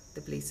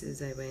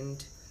places I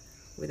went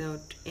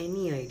without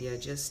any idea,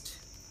 just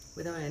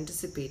without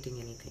anticipating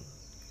anything,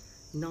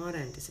 not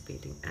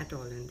anticipating at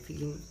all, and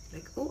feeling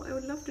like, oh, I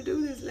would love to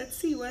do this, let's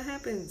see what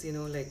happens,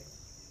 like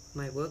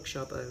my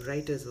workshop, a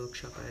writer's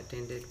workshop I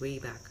attended way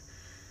back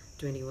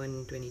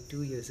 21,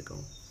 22 years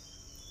ago,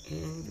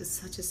 and it was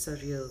such a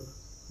surreal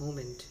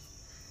moment.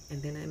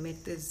 And then I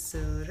met this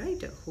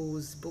writer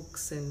whose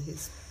books and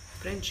his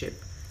friendship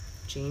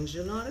changed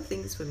a lot of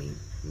things for me.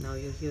 Now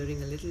you're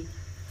hearing a little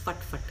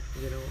fut-fut,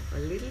 a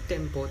little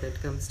tempo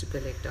that comes to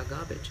collect our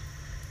garbage.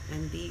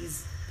 And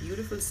these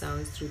beautiful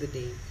sounds through the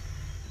day,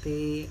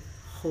 they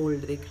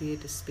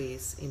create a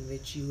space in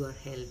which you are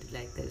held,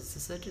 like there's a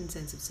certain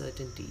sense of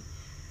certainty,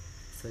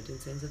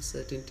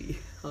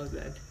 how's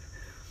that?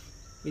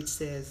 Which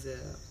says,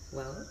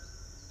 well,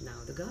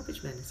 now the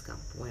garbage man has come.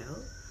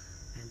 Well,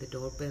 and the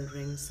doorbell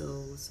rings,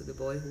 so the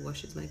boy who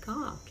washes my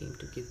car came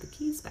to give the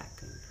keys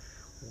back. And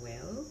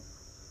well,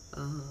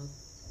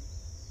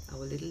 our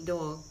little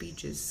dog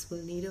Peaches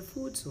will need her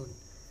food soon.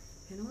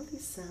 And all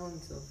these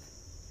sounds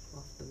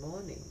of the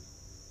morning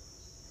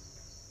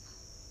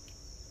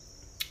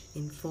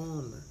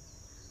inform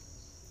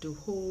to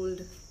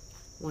hold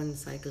one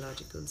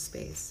psychological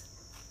space.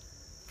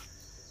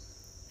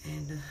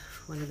 And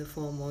one of the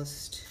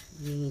foremost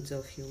needs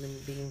of human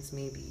beings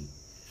may be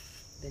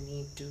the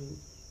need to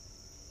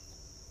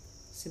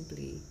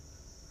simply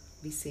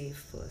be safe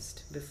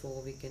first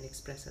before we can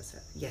express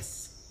ourselves.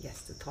 Yes,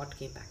 the thought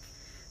came back.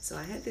 So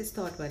I had this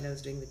thought while I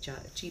was doing the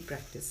chi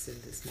practice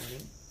this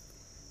morning,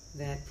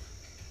 that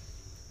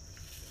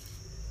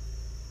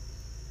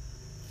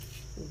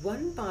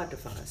one part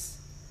of us,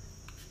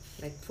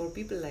 like for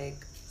people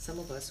like some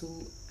of us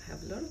who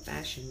have a lot of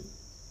passion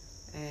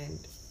and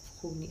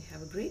who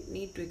have a great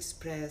need to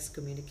express,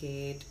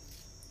 communicate,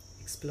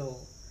 explore,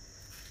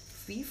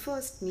 we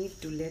first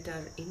need to let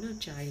our inner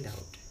child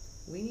out.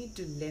 We need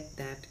to let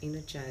that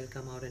inner child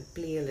come out and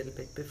play a little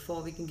bit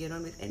before we can get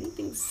on with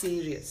anything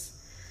serious.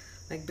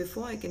 Like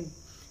before I can,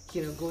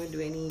 go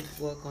into any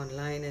work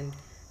online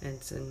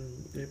and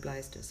some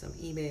replies to some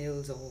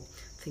emails, or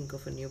think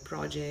of a new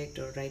project,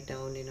 or write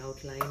down an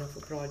outline of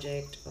a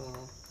project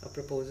or a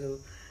proposal,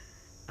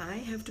 I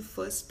have to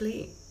first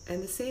play.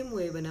 And the same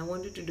way, when I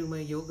wanted to do my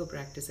yoga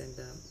practice and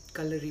the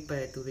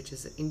Kalaripayattu, which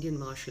is an Indian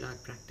martial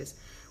art practice,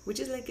 which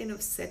is like kind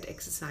of set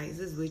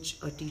exercises which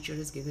a teacher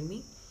has given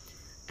me.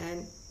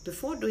 And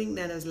before doing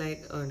that, I was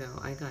like, oh no,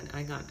 I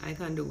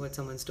can't do what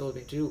someone's told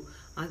me to do.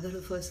 I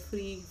gotta first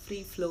free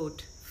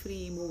float,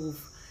 free move,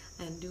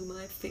 and do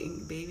my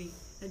thing, baby.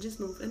 And just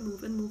move and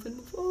move and move and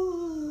move.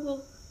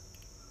 Oh!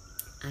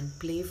 And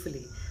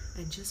playfully,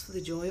 and just for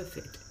the joy of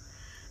it.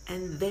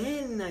 And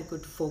then I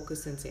could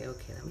focus and say,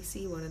 okay, let me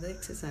see, what are the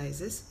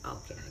exercises?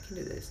 Okay, I can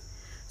do this.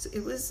 So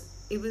it was,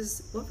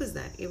 what was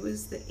that? It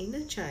was the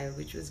inner child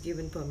which was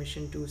given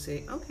permission to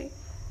say, okay,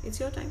 it's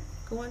your time.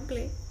 Go on,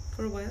 play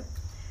for a while.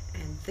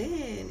 And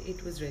then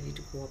it was ready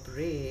to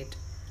cooperate.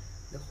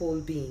 The whole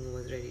being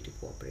was ready to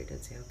cooperate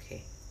and say,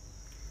 okay,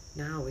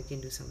 now we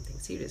can do something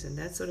serious. And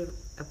that sort of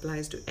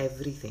applies to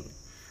everything,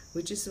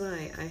 which is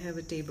why I have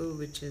a table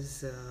which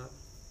is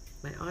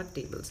my art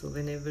table. So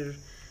whenever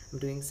I'm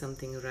doing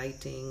something,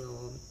 writing,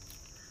 or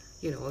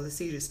all the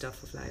serious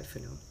stuff of life,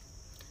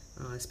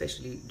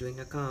 especially doing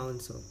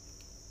accounts, or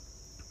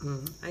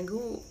I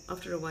go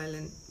after a while,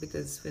 and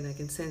because when I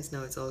can sense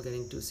now it's all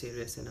getting too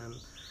serious, and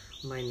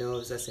my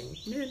nerves are saying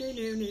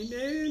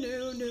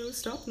no,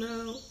 stop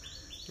now.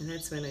 And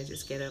that's when I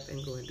just get up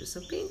and go into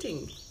some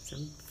painting,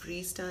 some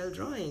freestyle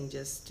drawing,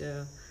 just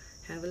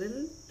have a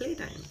little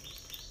playtime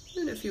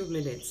in a few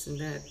minutes, and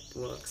that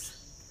works.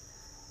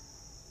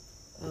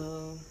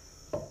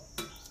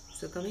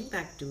 So coming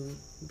back to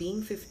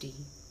being 50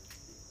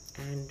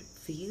 and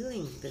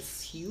feeling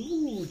this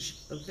huge,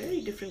 a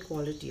very different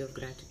quality of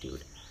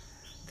gratitude.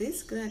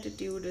 This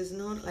gratitude is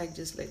not like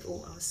just like,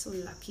 oh, I was so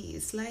lucky.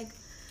 It's like,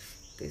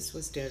 this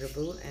was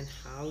terrible, and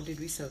how did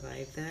we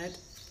survive that?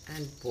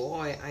 And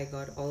boy, I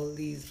got all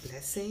these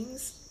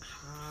blessings.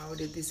 How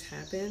did this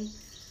happen?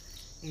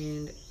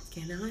 And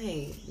can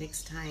I,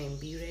 next time,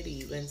 be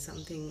ready when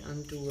something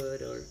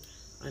untoward or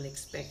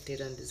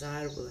unexpected,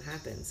 undesirable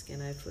happens?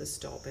 Can I first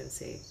stop and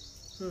say,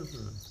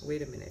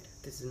 wait a minute,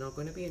 this is not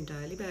going to be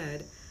entirely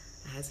bad,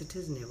 as it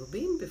has never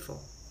been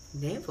before.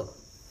 Never.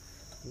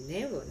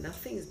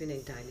 Nothing has been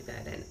entirely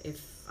bad. And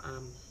if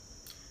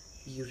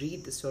you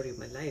read the story of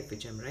my life,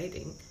 which I'm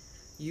writing,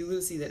 you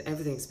will see that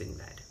everything's been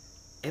bad.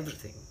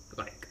 Everything.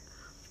 Like,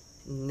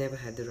 never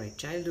had the right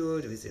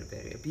childhood, was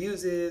very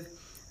abusive,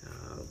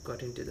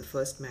 got into the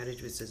first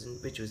marriage,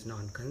 which was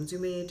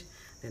non-consummate.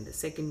 Then the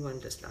second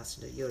one just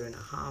lasted a year and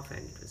a half, and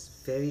it was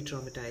very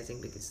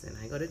traumatizing because then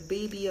I got a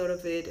baby out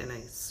of it, and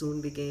I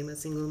soon became a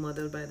single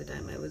mother by the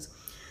time I was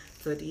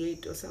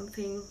 38 or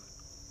something.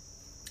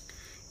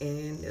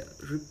 And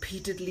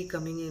repeatedly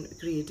coming in,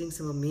 creating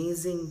some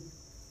amazing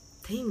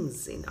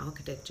things in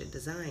architecture,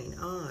 design,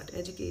 art,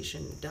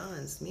 education,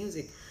 dance,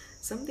 music,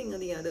 something or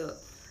the other,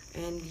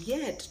 and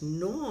yet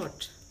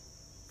not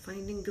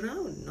finding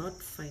ground,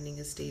 not finding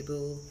a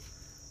stable,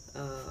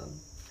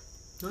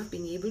 not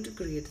being able to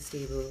create a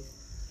stable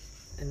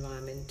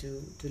environment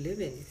to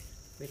live in,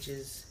 which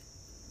is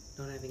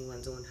not having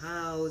one's own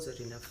house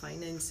or enough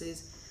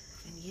finances.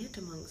 And yet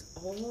amongst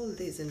all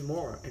this and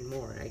more,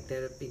 like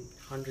there have been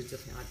hundreds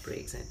of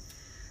heartbreaks, and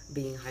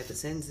being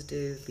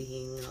hypersensitive,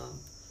 being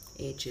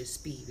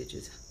HSP, which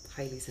is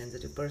highly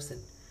sensitive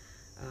person,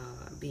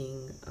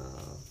 being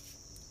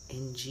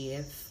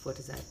NGF, what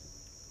is that?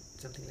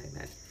 Something like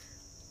that.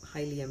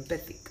 Highly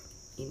empathic,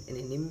 in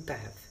an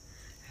empath,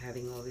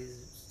 having all these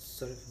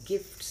sort of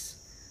gifts.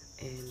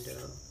 And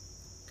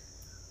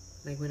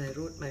like when I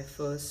wrote my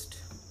first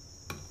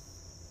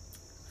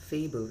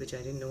fable, which I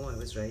didn't know I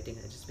was writing,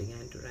 I just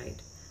began to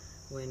write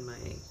when my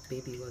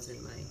baby was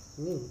in my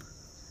womb,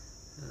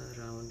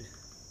 around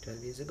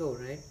 12 years ago,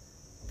 right?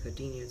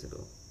 13 years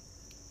ago.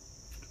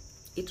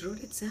 It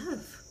wrote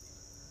itself.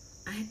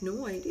 I had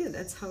no idea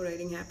that's how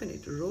writing happened.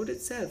 It wrote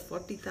itself,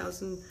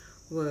 40,000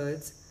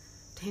 words,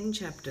 10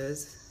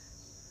 chapters,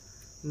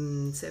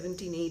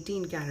 17,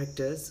 18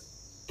 characters,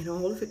 and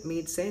all of it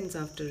made sense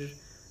after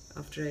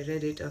I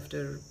read it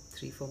after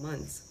 3-4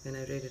 months, when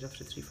I read it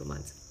after 3-4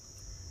 months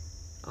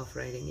of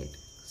writing it.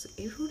 So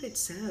it wrote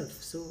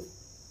itself. So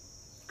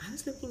I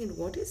was looking at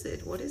what is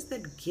it? What is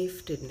that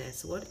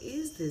giftedness? What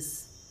is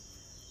this,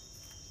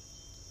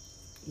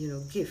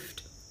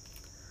 gift?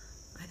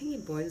 I think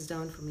it boils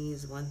down for me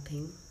is one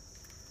thing,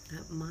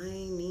 that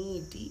my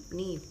deep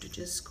need to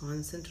just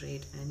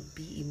concentrate and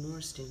be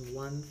immersed in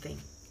one thing.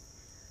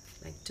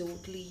 Like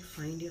totally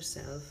find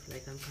yourself,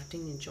 like I'm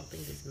cutting and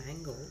chopping this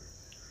mango,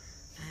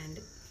 and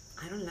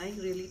I don't like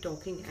really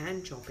talking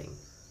and chopping.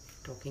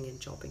 Talking and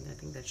chopping, I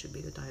think that should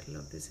be the title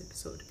of this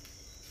episode.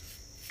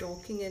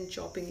 Talking and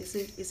chopping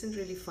isn't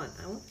really fun.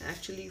 I want to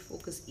actually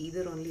focus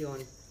either only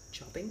on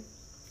chopping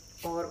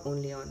or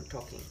only on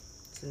talking.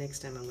 So next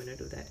time I'm going to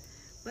do that.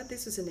 But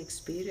this is an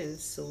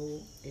experience, so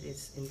it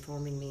is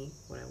informing me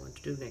what I want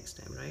to do next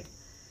time, right?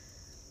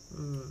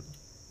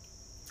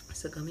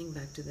 So coming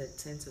back to that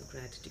sense of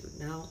gratitude.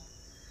 Now,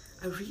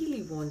 I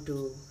really want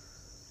to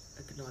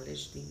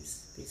acknowledge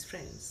these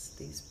friends,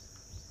 these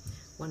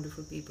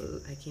wonderful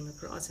people I came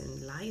across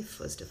in life,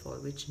 first of all,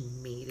 which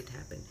made it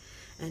happen.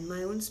 And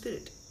my own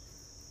spirit.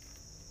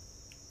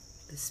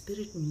 The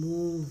spirit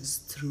moves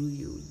through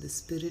you. The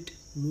spirit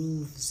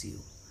moves you.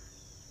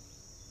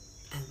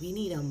 And we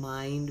need our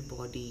mind,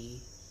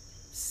 body,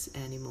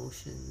 and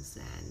emotions,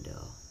 and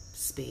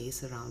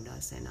space around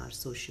us, and our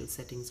social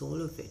settings, all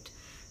of it,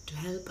 to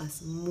help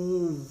us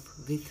move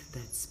with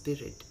that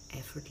spirit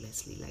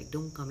effortlessly. Like,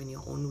 don't come in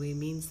your own way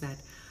means that,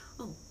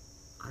 oh,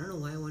 I don't know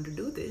why I want to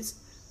do this,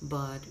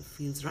 but it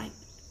feels right.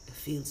 It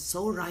feels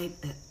so right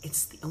that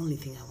it's the only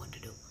thing I want to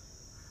do.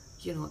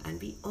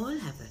 And we all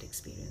have that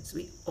experience.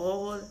 We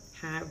all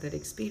have that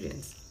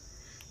experience.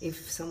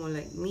 If someone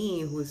like me,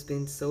 who's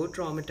been so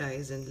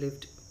traumatized and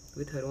lived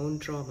with her own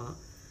trauma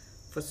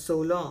for so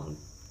long,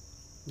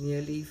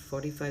 nearly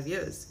 45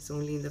 years, it's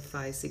only in the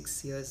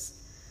 5-6 years,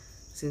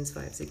 since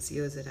 5-6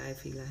 years that I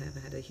feel I have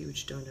had a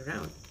huge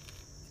turnaround.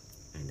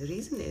 And the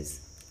reason is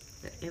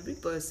that every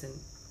person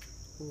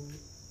who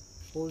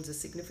holds a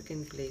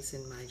significant place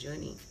in my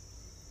journey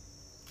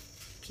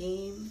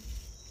came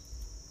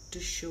to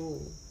show,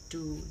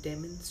 to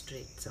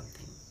demonstrate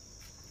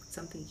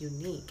something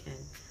unique.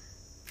 And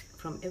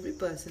from every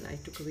person, I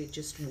took away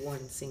just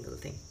one single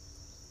thing.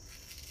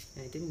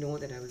 And I didn't know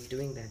that I was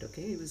doing that,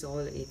 okay? It was all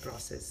a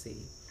process, a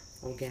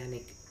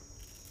organic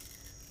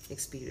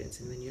experience.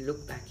 And when you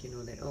look back, you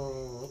know that,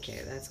 oh,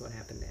 okay, that's what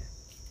happened there.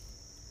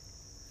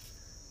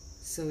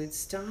 So it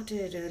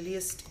started,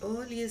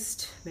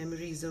 earliest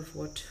memories of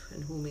what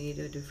and who made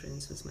a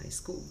difference was my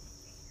school.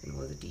 And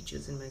all the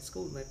teachers in my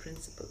school, my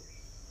principal.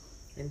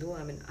 And though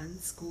I'm an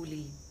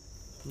unschooly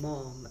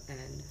mom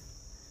and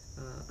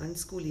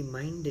unschooly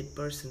minded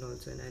person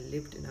also, and I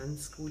lived an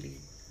unschooly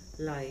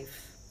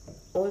life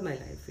all my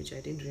life, which I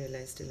didn't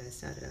realize till I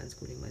started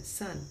unschooling my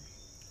son.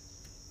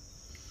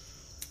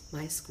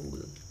 My school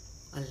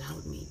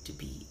allowed me to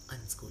be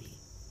unschooly.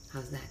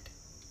 How's that?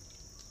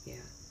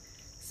 Yeah.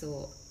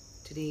 So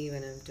today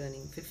when I'm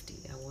turning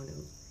 50, I want to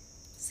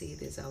say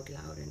this out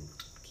loud and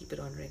keep it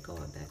on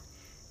record that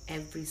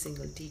every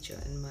single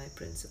teacher and my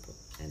principal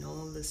and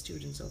all the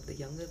students of the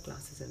younger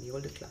classes and the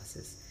older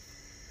classes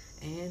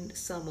and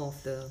some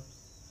of the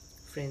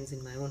friends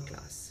in my own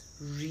class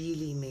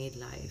really made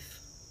life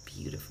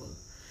beautiful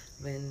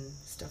when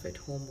stuff at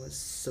home was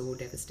so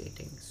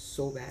devastating,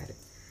 so bad.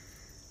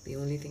 The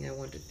only thing I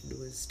wanted to do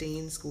was stay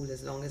in school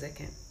as long as I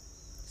can.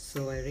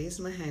 So I raised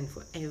my hand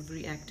for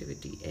every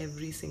activity,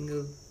 every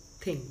single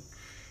thing,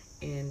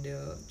 and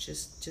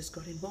just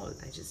got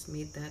involved. I just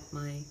made that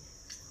my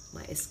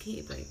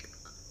escape. Like,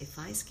 if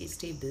I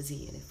stay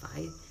busy and if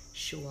I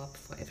show up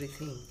for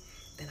everything,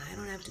 then I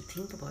don't have to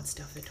think about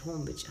stuff at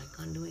home which I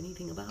can't do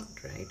anything about,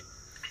 right?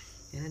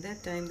 And at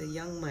that time, the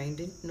young mind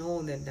didn't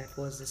know that that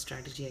was the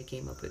strategy I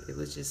came up with. It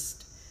was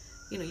just,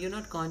 you're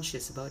not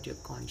conscious about your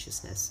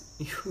consciousness.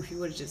 You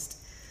were just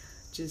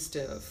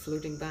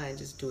floating by and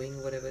just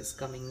doing whatever's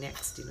coming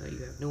next. You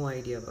have no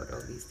idea about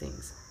all these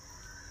things.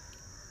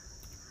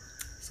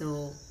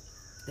 So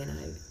then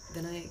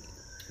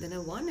I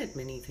won at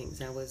many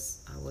things. I was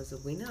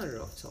a winner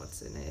of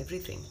sorts in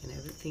everything. In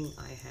everything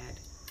I had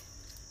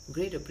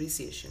great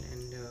appreciation,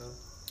 and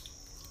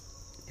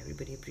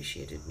everybody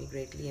appreciated me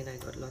greatly, and I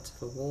got lots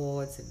of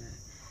awards, and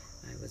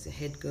I was a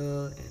head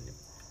girl and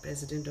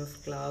president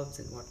of clubs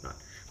and whatnot.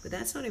 But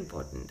that's not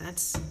important.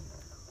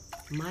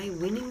 My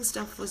winning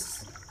stuff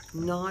was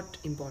not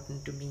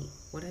important to me.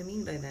 What I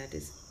mean by that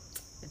is,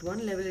 at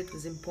one level it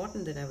was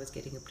important that I was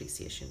getting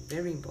appreciation,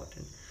 very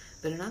important.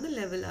 But another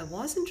level, I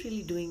wasn't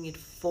really doing it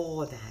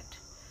for that,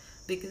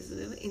 because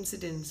there were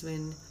incidents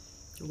when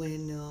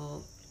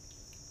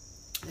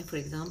like, for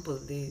example,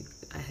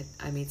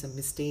 I made some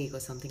mistake or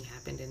something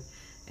happened,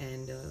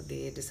 and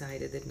they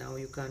decided that now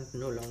you can't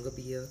no longer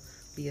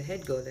be a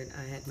head girl, and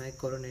I had my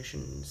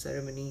coronation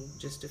ceremony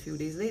just a few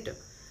days later,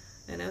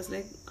 and I was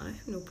like, I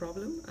have no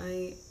problem.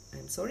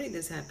 I'm sorry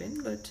this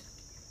happened, but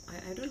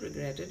I don't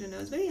regret it, and I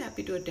was very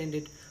happy to attend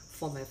it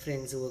for my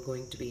friends who were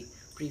going to be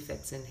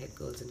prefects and head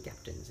girls and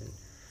captains, and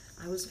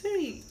I was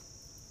very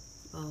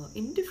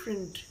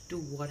indifferent to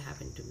what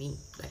happened to me.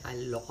 Like, I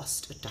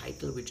lost a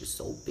title which is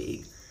so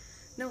big.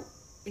 Now,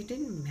 it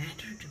didn't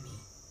matter to me.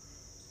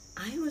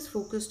 I was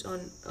focused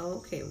on,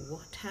 okay,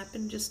 what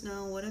happened just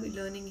now? What are we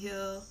learning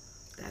here?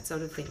 That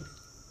sort of thing.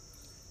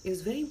 It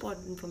was very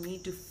important for me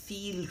to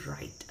feel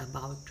right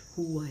about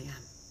who I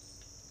am.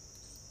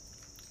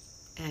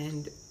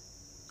 And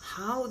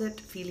how that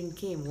feeling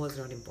came was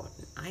not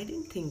important. I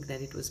didn't think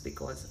that it was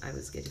because I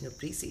was getting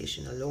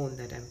appreciation alone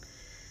that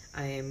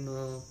I am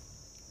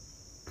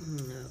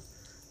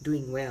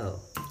doing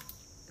well,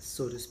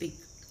 so to speak.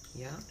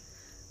 Yeah.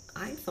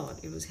 I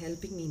thought it was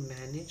helping me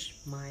manage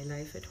my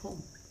life at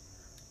home.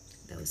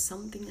 There was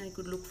something I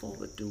could look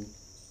forward to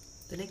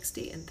the next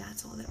day, and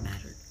that's all that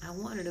mattered. I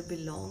wanted to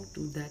belong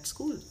to that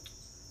school,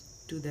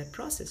 to that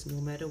process, no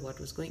matter what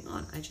was going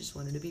on. I just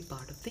wanted to be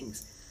part of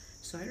things.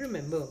 So I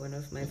remember one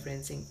of my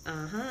friends saying,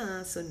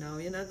 so now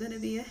you're not going to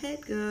be a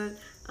head girl.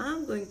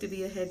 I'm going to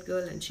be a head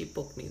girl. And she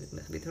poked me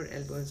with her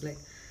elbow and was like,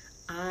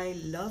 I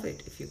love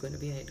it if you're going to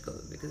be a head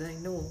girl, because I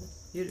know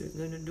you're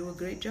going to do a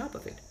great job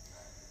of it.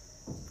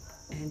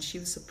 And she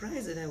was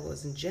surprised that I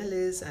wasn't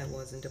jealous, I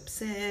wasn't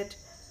upset.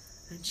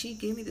 And she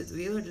gave me this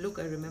weird look,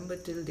 I remember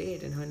till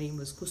date, and her name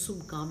was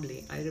Kusum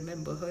Kamble. I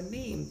remember her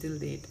name till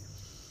date.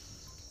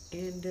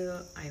 And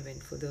I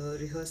went for the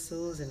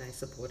rehearsals, and I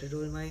supported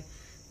all my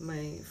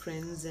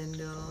friends and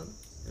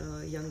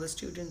younger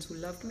students who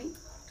loved me.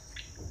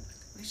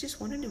 I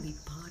just wanted to be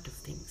part of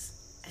things.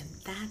 And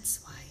that's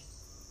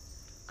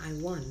why I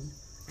won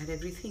at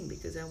everything,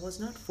 because I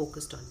was not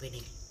focused on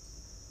winning.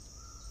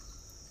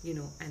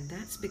 And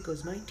that's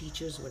because my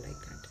teachers were like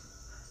that.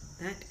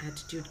 That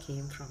attitude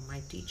came from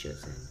my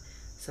teachers and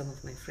some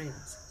of my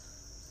friends.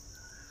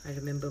 I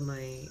remember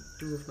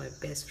two of my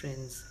best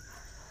friends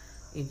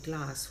in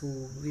class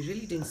who we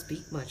really didn't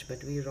speak much,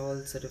 but we were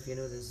all sort of,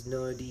 those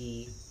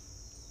nerdy,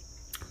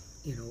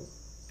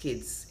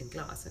 kids in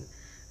class. And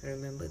I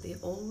remember they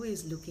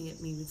always looking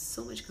at me with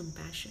so much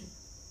compassion.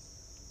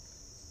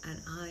 And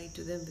I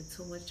to them with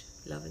so much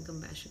love and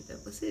compassion.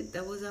 That was it.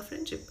 That was our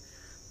friendship.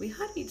 We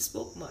hardly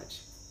spoke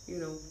much.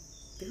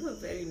 They were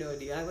very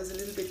nerdy. I was a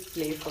little bit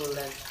playful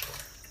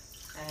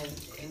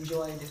and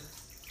enjoyed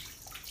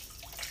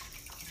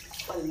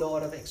a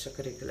lot of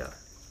extracurricular.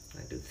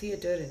 I do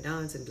theater and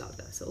dance and blah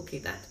blah. So okay,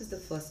 that was the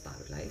first part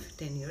of life,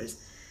 10 years.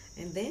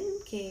 And then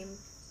came,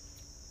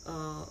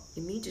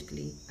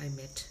 immediately I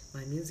met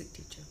my music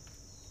teacher.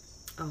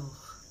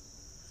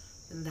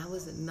 And that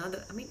was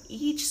another,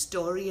 each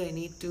story I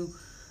need to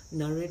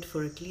narrate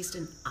for at least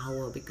an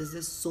hour, because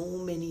there's so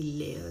many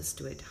layers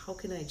to it. How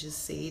can I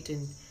just say it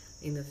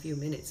in a few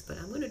minutes? But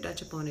I'm going to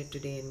touch upon it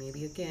today, and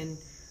maybe again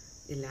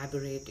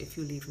elaborate if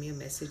you leave me a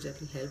message that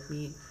will help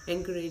me,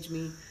 encourage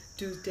me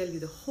to tell you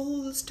the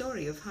whole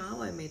story of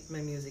how I met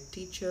my music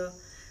teacher,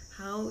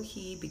 how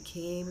he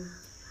became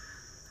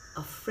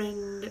a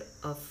friend,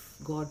 a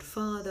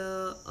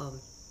godfather, a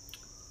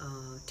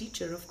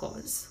teacher, of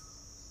course.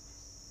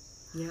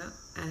 Yeah,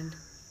 and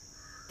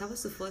that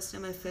was the first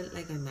time I felt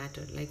like I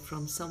mattered, like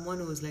from someone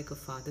who was like a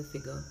father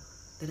figure,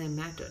 that I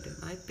mattered.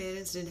 And my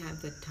parents didn't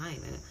have that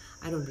time, and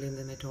I don't blame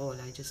them at all.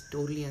 I just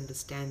totally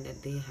understand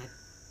that they had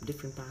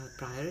different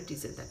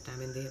priorities at that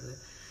time, and they were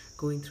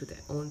going through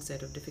their own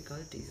set of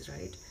difficulties,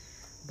 right?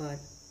 But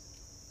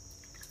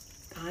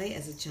I,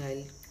 as a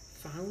child,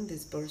 found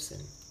this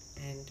person,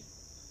 and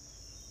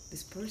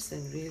this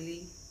person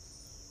really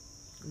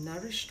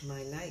nourished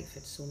my life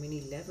at so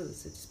many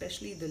levels,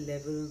 especially the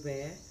level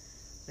where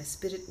my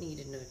spirit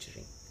needed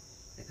nurturing.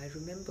 Like, I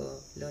remember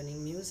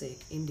learning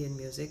music, Indian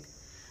music,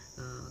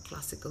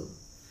 classical,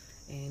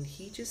 and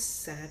he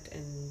just sat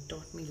and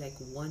taught me like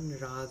one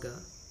raga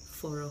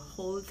for a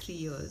whole 3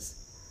 years,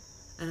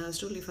 and I was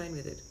totally fine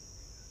with it.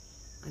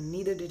 And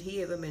neither did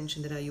he ever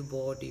mention that, are you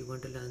bored, do you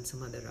want to learn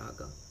some other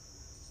raga?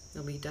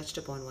 No, we touched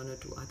upon one or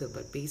two other,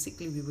 but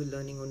basically we were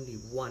learning only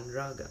one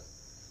raga.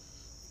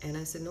 And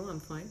I said, no, I'm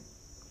fine.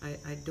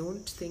 I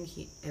don't think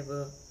he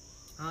ever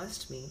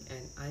asked me,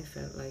 and I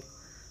felt like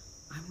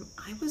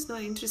I was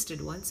not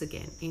interested once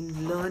again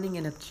in learning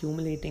and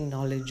accumulating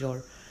knowledge,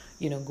 or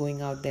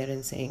going out there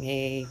and saying,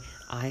 hey,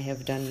 I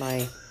have done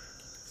my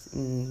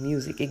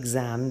music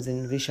exams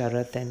in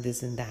Visharat and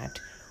this and that,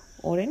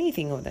 or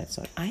anything of that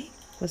sort. I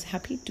was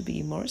happy to be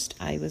immersed.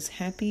 I was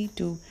happy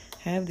to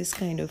have this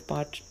kind of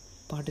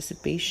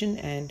participation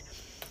and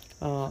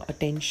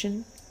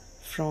attention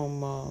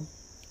from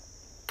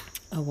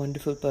a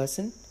wonderful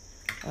person,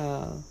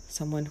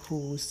 someone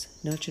who's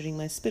nurturing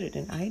my spirit.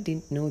 And I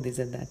didn't know this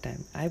at that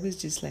time. I was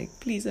just like,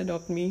 please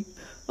adopt me,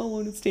 I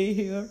want to stay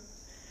here.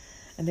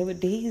 And there were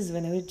days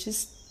when I would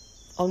just,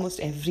 almost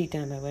every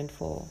time I went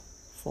for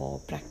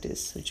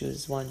practice, which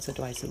was once or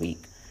twice a week,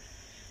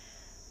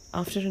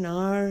 after an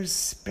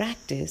hour's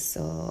practice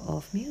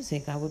of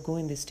music, I would go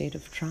in this state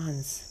of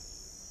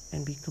trance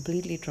and be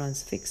completely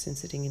transfixed and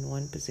sitting in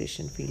one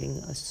position,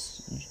 feeling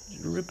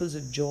ripples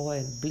of joy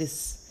and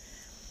bliss.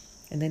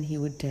 And then he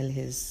would tell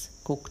his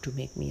cook to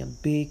make me a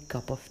big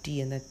cup of tea,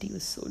 and that tea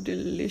was so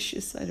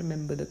delicious. I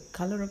remember the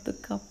color of the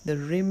cup, the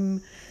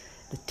rim,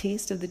 the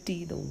taste of the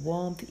tea, the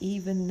warmth,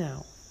 even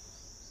now.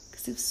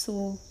 Because it was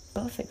so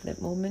perfect.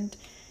 That moment,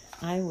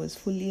 I was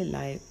fully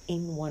alive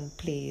in one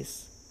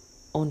place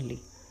only.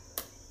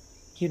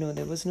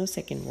 There was no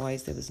second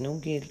voice, there was no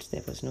guilt,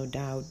 there was no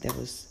doubt, there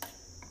was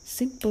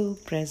simple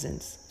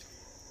presence.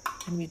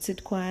 And we'd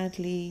sit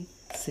quietly,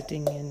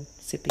 sitting and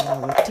sipping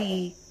our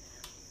tea.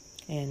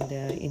 And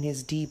in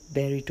his deep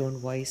baritone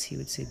voice, he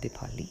would say,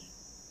 Dipali,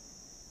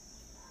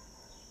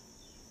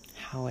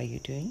 how are you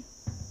doing?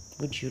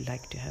 Would you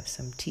like to have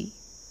some tea?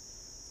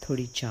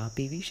 Thodi cha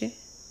pivi she?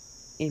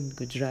 In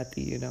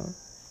Gujarati,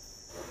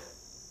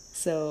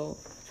 So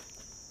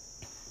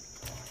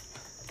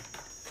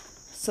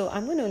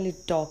I'm going to only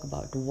talk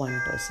about one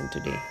person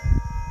today.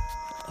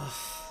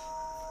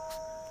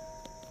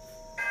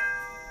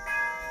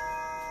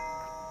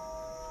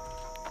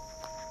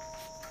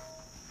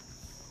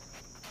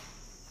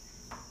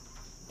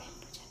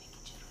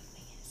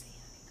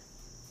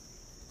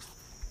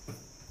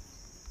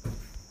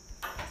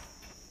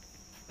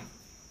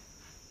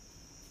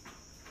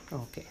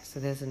 Okay, so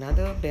there's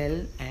another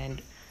bell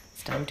and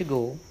it's time to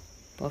go.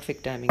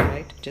 Perfect timing,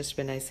 right? Just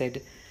when I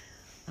said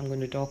I'm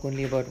going to talk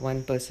only about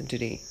one person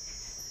today,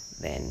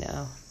 then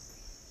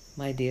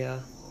my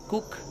dear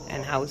cook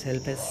and house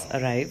help has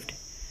arrived,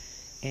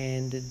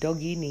 and the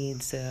doggy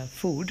needs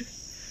food.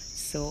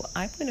 So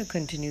I'm going to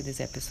continue this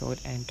episode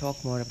and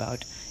talk more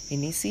about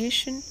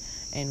initiation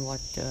and what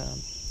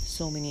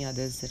so many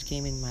others that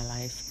came in my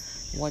life,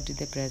 what did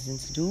their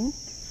presence do,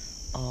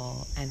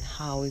 and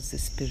how is the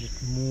spirit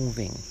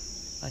moving.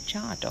 A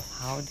chart of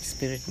how the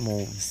spirit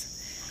moves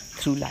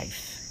through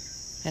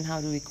life and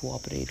how do we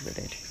cooperate with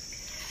it.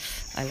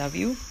 I love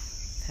you.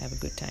 Have a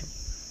good time.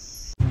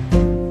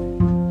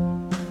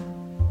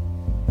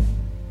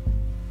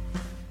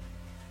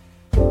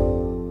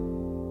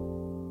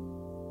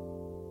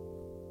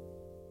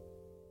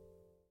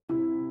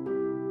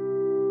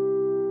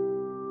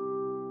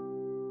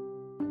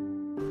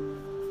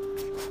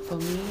 For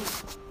me,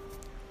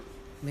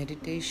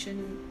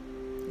 meditation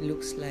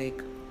looks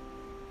like,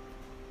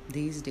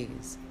 these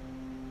days,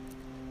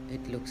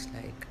 it looks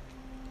like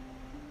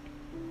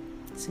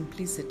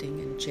simply sitting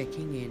and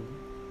checking in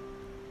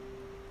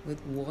with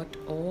what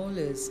all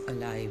is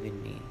alive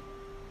in me,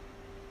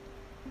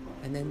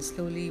 and then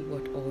slowly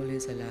what all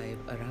is alive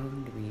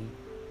around me,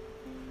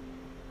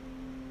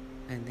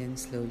 and then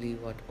slowly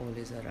what all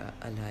is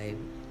alive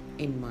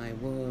in my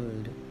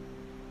world,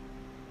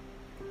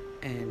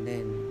 and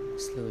then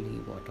slowly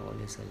what all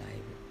is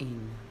alive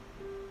in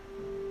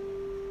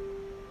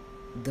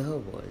the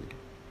world.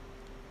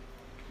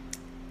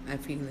 I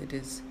feel it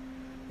is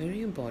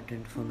very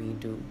important for me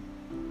to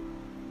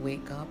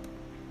wake up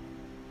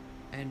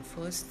and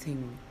first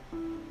thing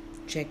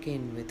check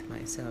in with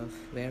myself.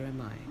 Where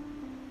am I?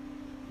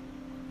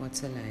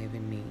 What's alive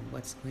in me?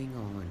 What's going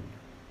on?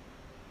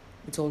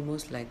 It's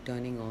almost like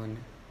turning on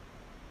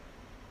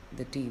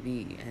the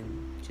TV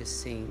and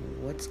just saying,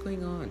 what's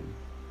going on?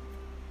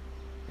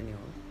 And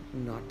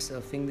not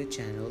surfing the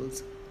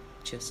channels,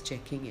 just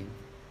checking in.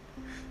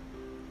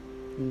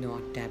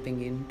 Not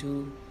tapping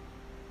into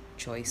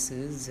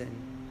choices and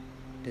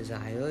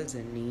desires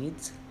and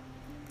needs,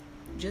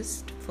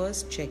 just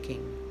first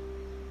checking.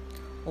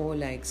 Or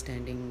like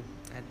standing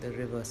at the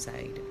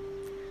riverside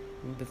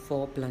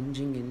before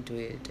plunging into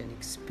it and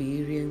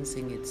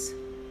experiencing its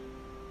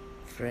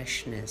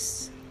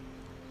freshness,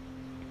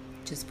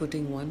 just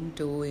putting one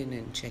toe in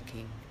and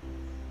checking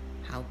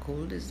how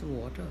cold is the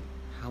water,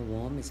 how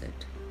warm is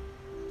it,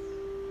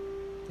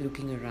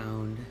 looking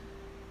around,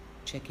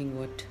 checking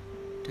what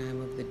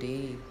time of the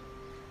day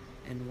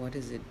and what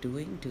is it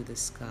doing to the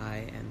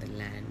sky and the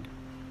land.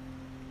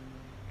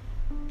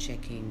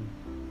 Checking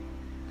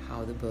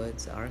how the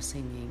birds are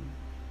singing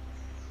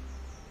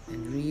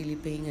and really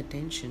paying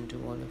attention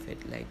to all of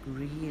it, like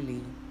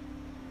really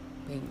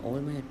paying all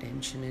my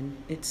attention. And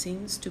it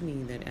seems to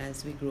me that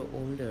as we grow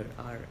older,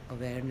 our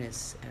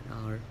awareness and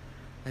our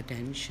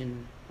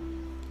attention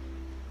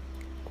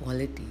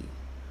quality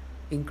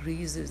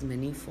increases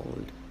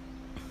manifold,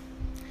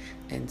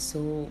 and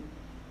so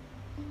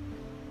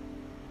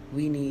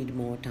we need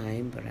more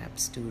time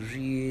perhaps to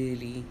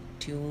really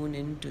tune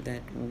into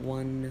that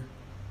one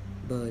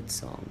bird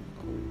song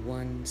or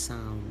one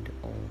sound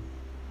or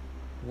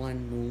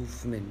one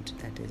movement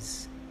that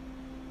is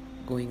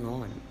going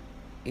on,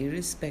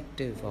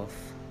 irrespective of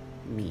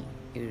me,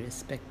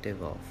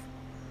 irrespective of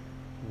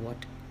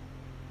what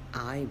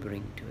I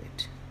bring to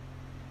it.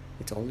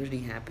 It's already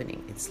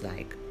happening. It's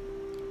like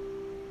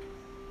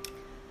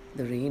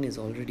the rain is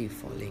already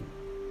falling.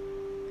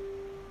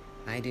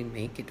 I didn't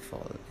make it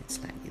fall. It's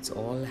like it's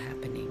all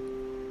happening.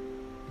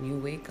 And you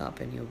wake up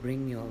and you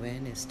bring your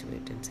awareness to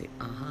it and say,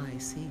 aha, I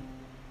see.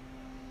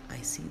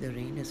 I see the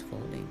rain is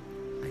falling.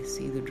 I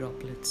see the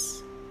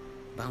droplets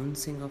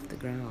bouncing off the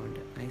ground.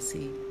 I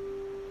see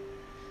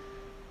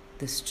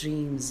the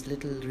streams,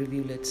 little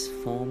rivulets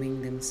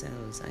forming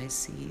themselves. I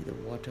see the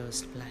water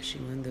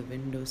splashing on the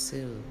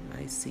windowsill.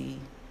 I see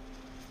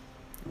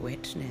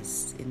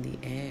wetness in the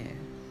air.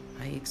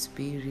 I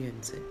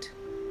experience it.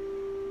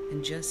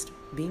 And just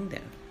being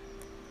there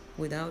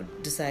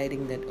without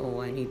deciding that,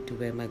 oh, I need to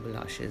wear my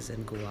galoshes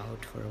and go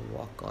out for a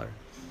walk or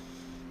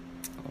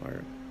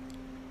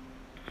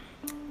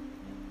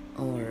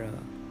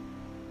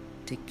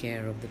take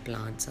care of the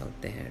plants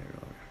out there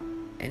or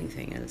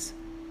anything else.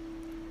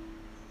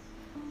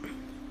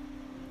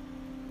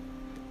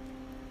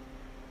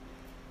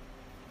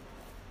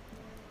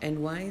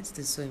 And why is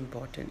this so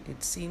important?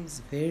 It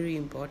seems very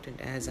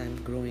important as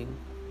I'm growing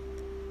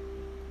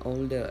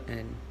older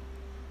and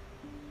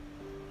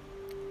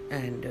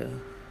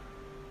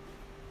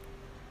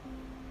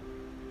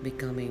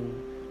becoming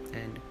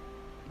and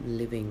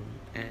living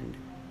and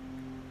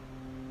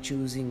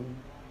choosing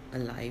a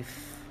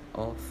life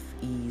of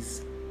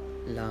ease,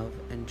 love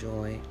and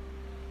joy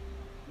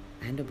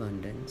and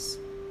abundance.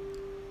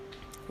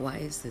 Why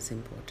is this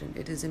important?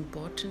 It is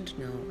important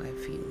now, I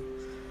feel,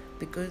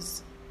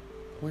 because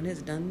one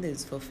has done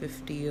this for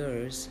 50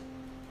 years,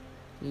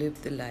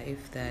 lived the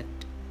life that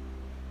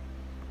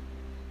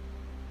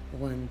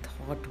one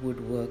thought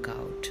would work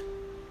out.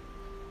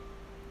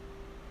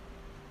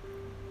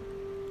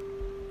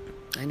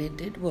 And it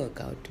did work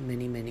out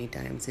many, many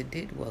times. It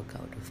did work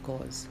out, of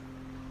course.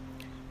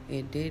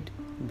 It did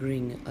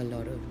bring a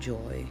lot of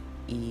joy,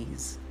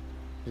 ease,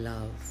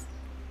 love,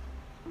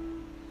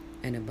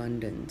 and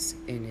abundance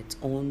in its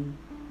own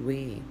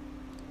way,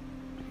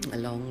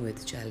 along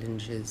with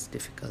challenges,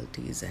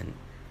 difficulties, and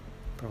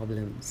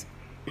problems.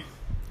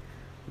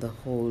 The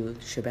whole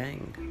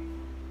shebang.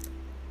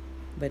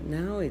 But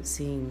now it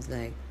seems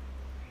like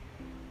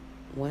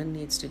one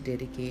needs to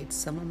dedicate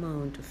some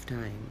amount of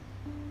time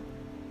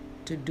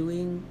to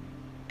doing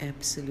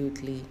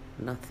absolutely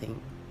nothing,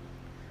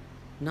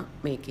 not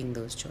making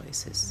those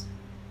choices.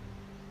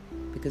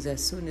 Because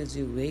as soon as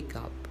you wake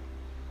up,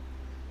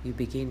 you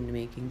begin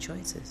making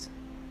choices.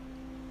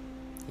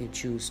 You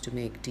choose to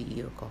make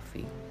tea or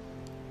coffee.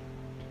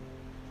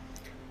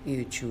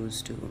 You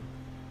choose to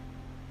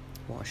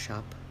wash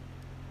up.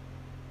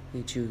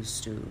 You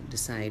choose to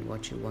decide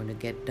what you want to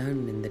get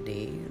done in the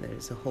day. There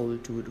is a whole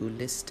to-do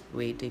list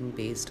waiting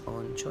based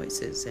on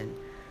choices, and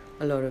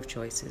a lot of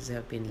choices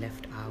have been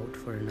left out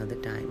for another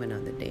time,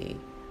 another day.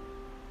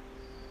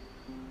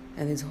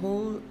 And this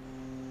whole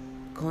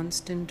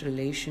constant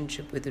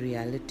relationship with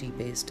reality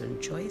based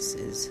on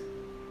choices,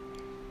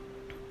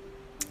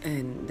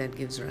 and that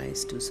gives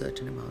rise to a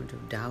certain amount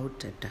of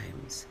doubt at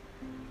times.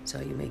 So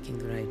are you making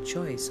the right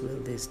choice? Will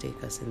this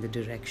take us in the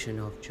direction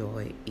of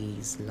joy,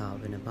 ease,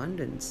 love, and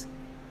abundance?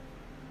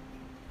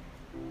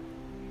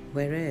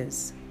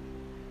 Whereas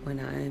when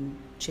I am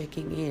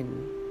checking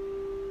in,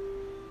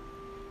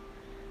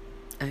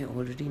 I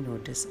already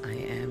notice I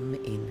am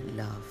in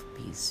love,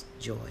 peace,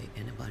 joy,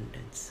 and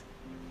abundance.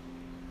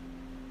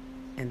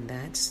 And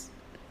that's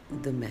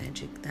the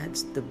magic,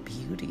 that's the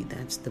beauty,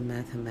 that's the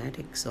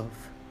mathematics of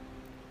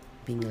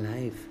being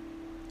alive.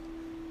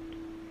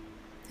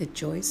 The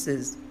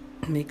choices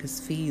make us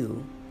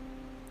feel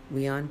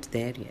we aren't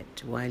there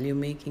yet. While you're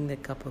making the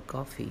cup of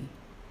coffee,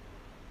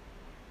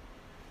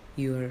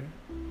 you're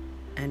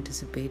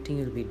anticipating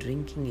you'll be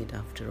drinking it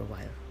after a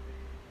while.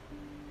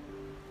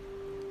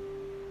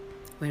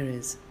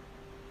 Whereas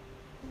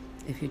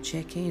if you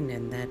check in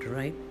and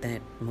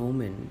that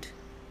moment,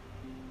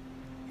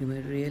 you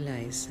might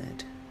realize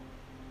that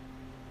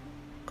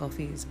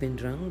coffee has been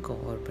drunk,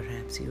 or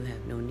perhaps you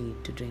have no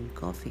need to drink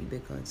coffee,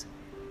 because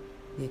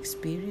the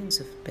experience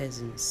of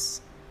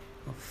presence,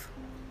 of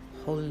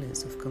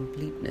wholeness, of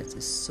completeness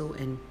is so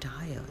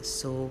entire,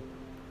 so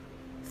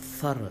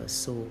thorough,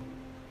 so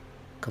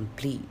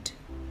complete,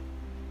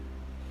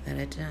 that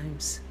at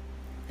times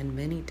And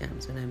many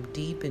times when I'm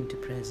deep into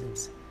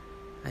presence,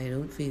 I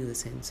don't feel the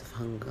sense of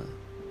hunger.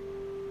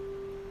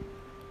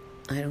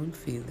 I don't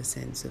feel the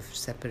sense of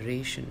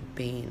separation,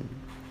 pain,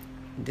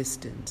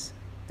 distance.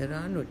 There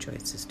are no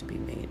choices to be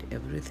made.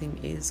 Everything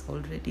is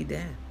already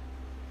there.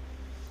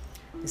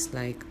 It's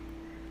like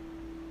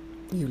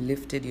you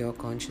lifted your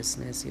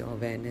consciousness, your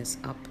awareness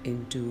up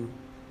into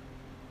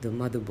the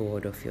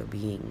motherboard of your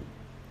being,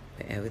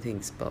 where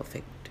everything's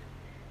perfect.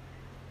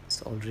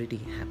 It's already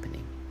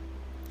happening.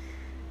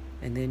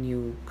 And then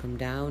you come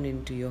down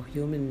into your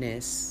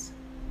humanness,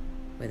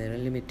 where there are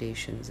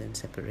limitations and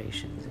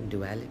separations and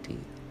duality.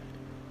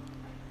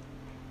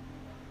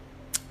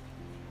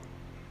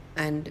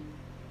 And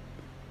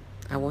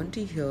I want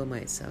to hear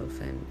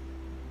myself and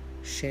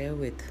share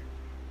with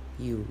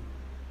you,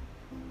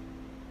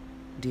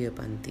 dear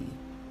Panti,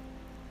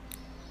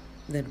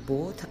 that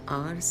both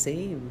are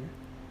same.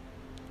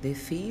 They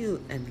feel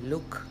and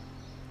look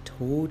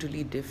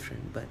totally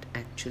different, but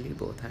actually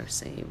both are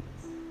same.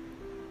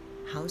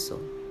 How so?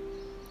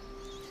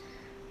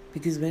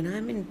 Because when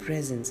I'm in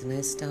presence and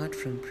I start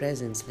from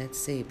presence, let's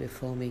say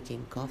before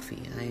making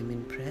coffee, I am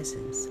in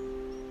presence.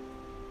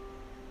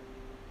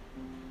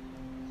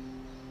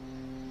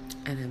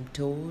 And I'm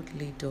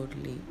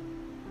totally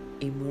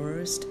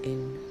immersed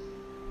in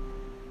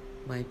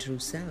my true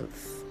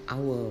self, our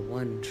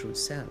one true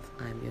self.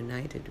 I'm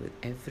united with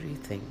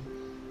everything.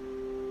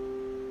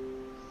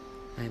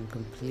 I'm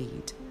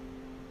complete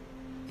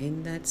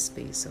in that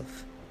space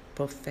of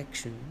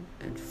perfection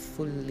and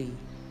fully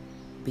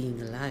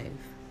being alive.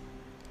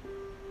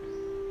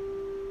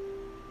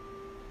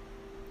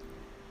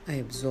 I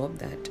absorb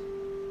that,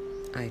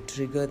 I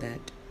trigger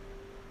that,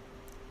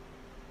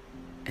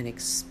 and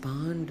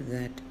expand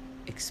that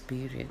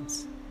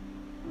experience,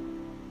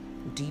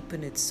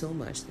 deepen it so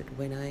much that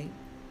when I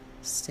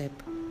step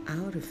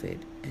out of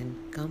it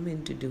and come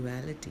into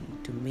duality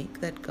to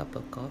make that cup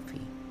of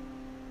coffee,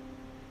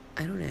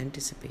 I don't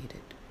anticipate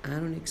it. I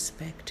don't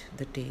expect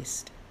the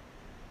taste.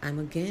 I'm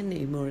again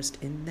immersed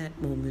in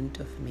that moment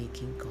of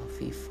making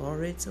coffee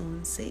for its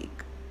own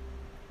sake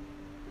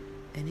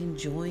and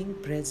enjoying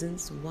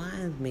presence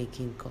while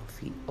making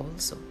coffee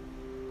also.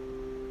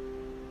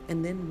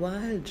 And then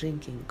while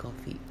drinking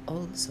coffee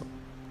also.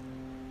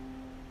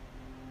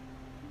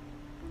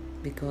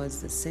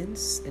 Because the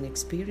sense and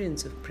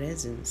experience of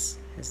presence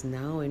has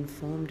now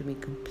informed me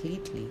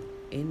completely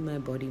in my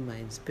body,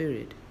 mind,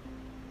 spirit.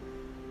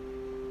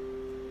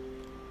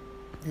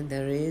 And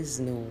there is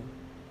no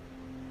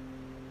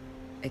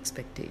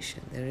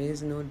expectation, there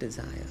is no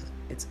desire.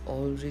 It's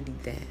already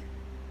there.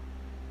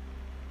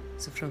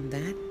 So from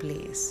that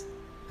place,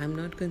 I'm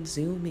not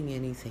consuming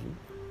anything.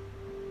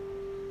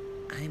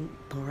 I'm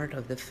part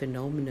of the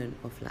phenomenon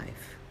of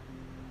life.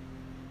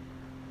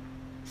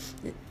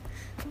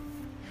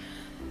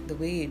 The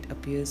way it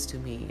appears to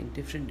me in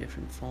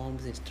different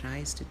forms, it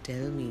tries to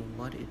tell me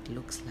what it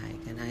looks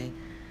like, and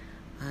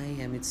I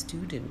am its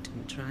student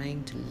in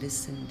trying to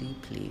listen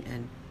deeply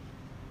and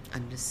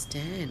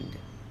understand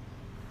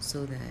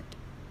so that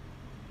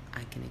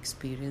I can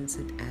experience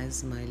it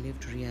as my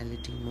lived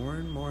reality more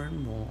and more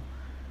and more,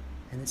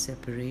 and the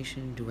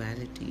separation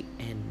duality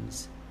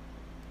ends.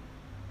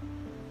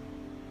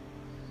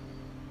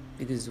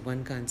 Because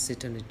one can't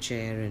sit on a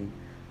chair and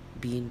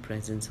be in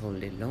presence all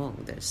day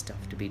long. There's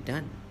stuff to be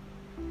done.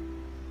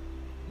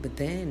 But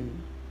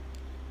then,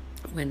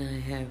 when I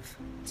have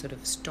sort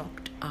of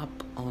stocked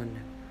up on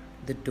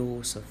the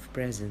dose of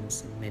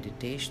presence and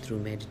meditation through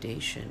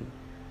meditation,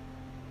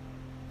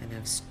 and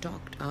I've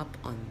stocked up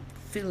on,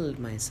 filled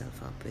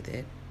myself up with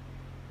it,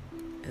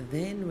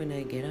 then when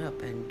I get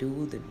up and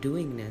do the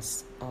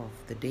doingness of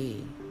the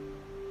day,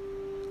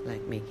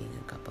 like making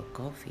a cup of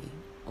coffee,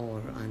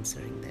 or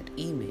answering that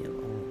email,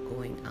 or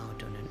going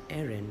out on an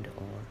errand,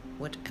 or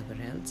whatever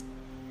else,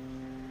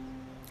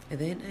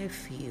 then I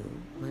feel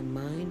my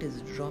mind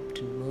is dropped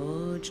and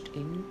merged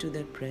into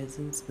that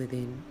presence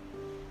within,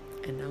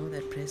 and now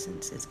that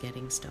presence is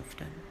getting stuff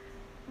done.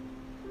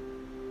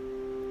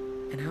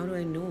 And how do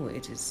I know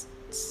it is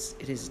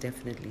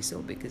definitely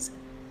so? Because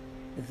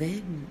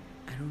then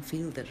I don't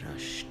feel the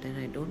rush, then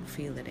I don't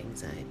feel that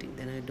anxiety,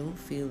 then I don't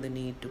feel the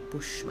need to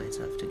push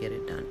myself to get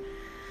it done.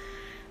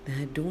 Then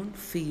I don't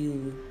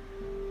feel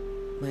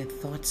my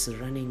thoughts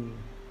running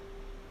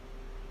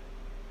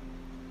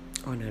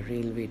on a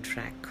railway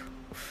track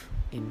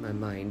in my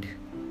mind.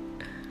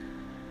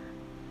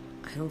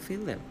 I don't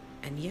feel them.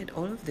 And yet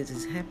all of this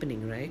is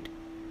happening, right?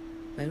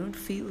 I don't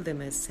feel them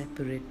as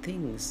separate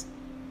things.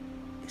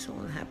 It's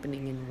all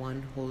happening in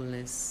one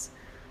wholeness,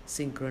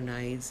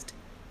 synchronized,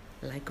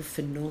 like a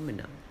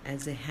phenomena,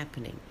 as a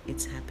happening.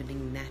 It's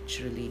happening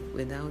naturally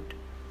without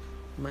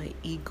my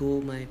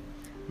ego, my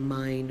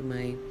mind,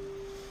 my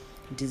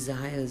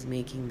desires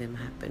making them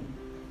happen.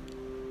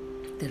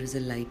 There is a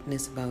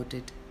lightness about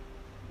it.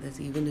 There's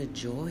even a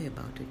joy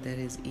about it. There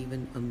is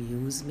even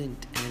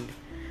amusement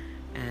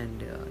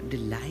and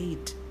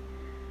delight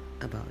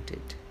about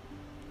it.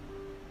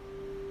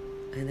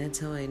 And that's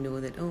how I know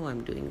that,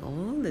 I'm doing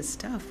all this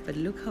stuff, but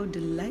look how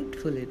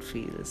delightful it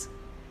feels.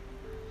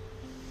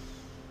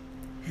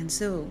 And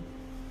so,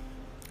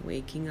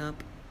 waking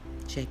up,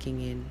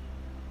 checking in,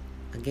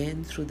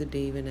 again through the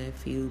day when I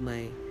feel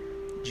my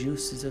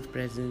juices of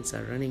presence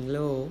are running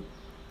low,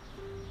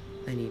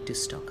 I need to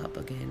stock up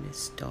again,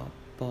 stop,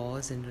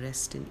 pause and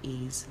rest in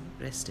ease,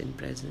 rest in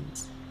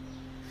presence.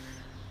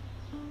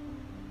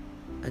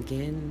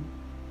 Again,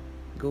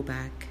 go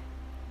back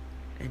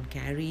and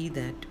carry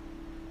that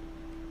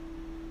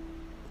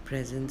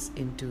presence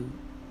into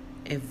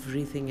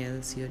everything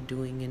else you're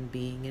doing and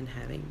being and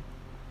having.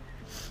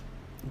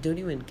 Don't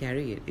even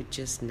carry it, it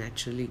just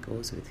naturally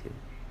goes with you.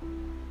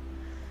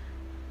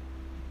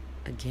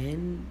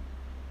 Again,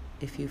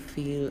 if you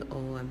feel,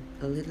 oh, I'm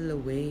a little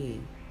away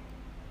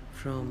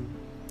from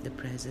the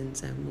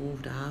presence, I've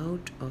moved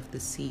out of the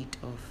seat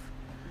of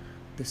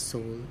the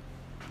soul,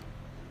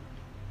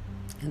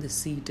 and the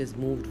seat has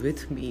moved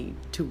with me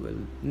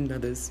to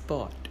another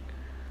spot.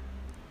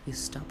 You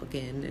stop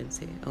again and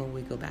say, oh,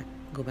 we go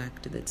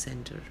back to that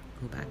center,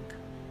 go back.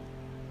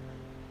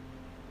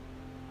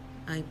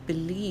 I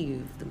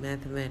believe the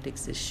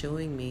mathematics is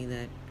showing me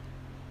that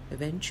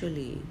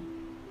eventually,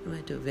 no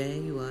matter where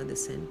you are, the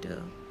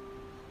center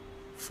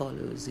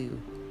follows you.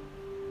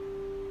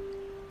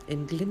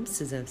 In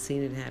glimpses I've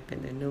seen it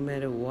happen, and no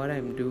matter what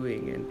I'm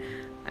doing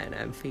and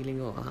I'm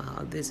feeling,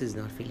 this is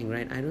not feeling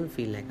right, I don't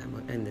feel like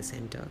I'm in the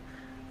center,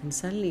 and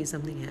suddenly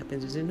something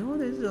happens, you say, no,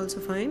 this is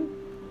also fine,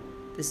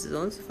 this is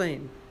also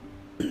fine.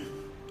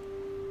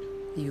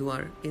 You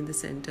are in the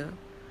center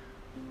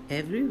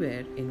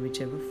everywhere, in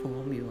whichever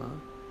form you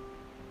are.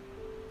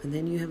 And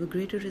then you have a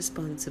greater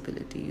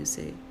responsibility. You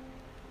say,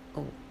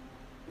 oh,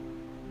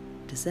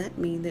 does that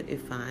mean that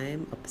if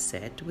I'm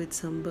upset with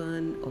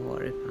someone,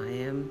 or if I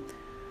am,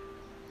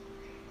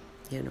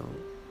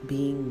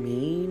 being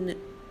mean,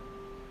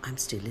 I'm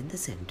still in the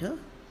center?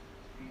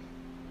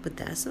 But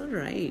that's not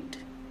right.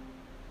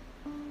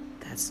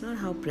 That's not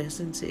how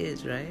presence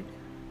is, right?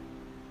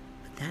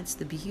 But that's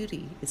the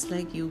beauty. It's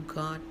like you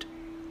got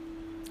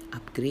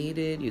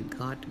upgraded, you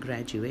got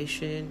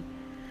graduation,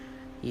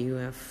 you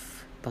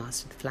have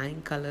passed with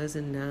flying colors,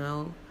 and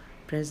now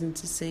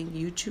presence is saying,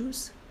 you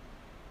choose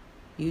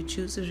the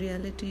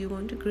reality you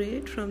want to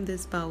create from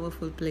this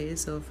powerful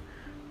place of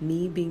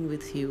me being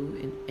with you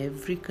in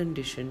every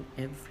condition,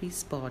 every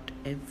spot,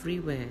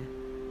 everywhere.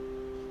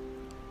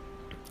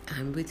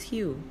 I'm with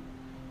you,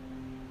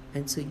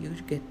 and so you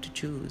get to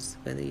choose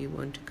whether you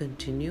want to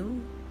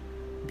continue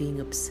being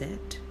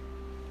upset,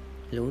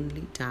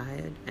 lonely,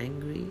 tired,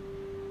 angry,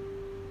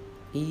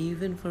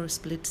 even for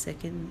split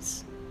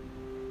seconds,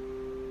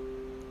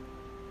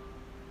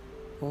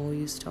 or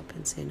you stop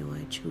and say, no,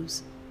 I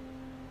choose,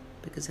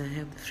 because I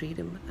have the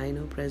freedom. I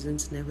know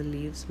presence never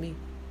leaves me.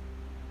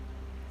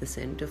 The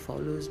center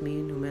follows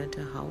me no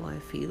matter how I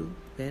feel,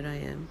 where I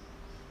am.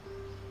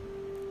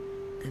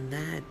 And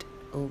that,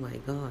 oh my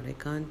God, I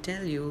can't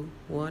tell you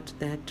what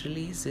that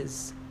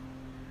releases.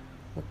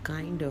 What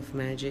kind of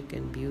magic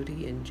and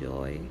beauty and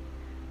joy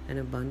and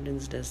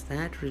abundance does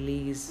that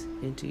release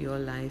into your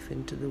life,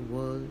 into the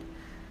world,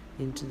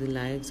 into the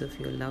lives of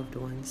your loved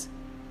ones?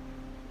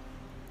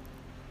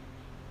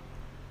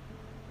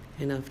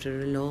 And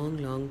after a long,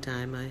 long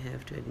time, I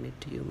have to admit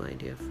to you, my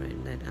dear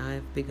friend, that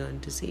I've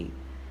begun to see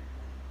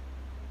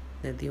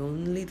that the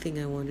only thing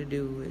I want to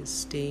do is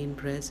stay in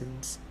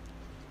presence,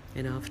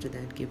 and after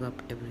that give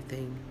up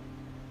everything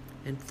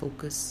and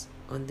focus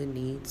on the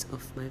needs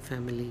of my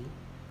family,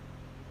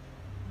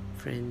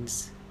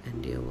 friends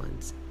and dear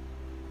ones.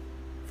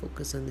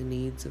 Focus on the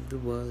needs of the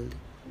world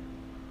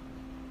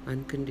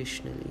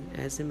unconditionally,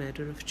 as a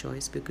matter of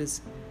choice,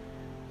 because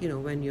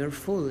when you're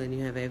full and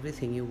you have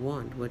everything you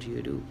want, what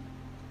do?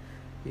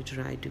 You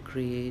try to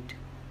create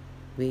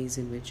ways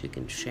in which you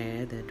can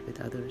share that with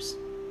others.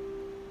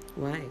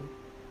 Why?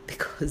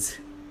 Because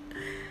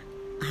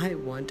I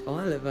want all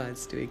of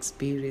us to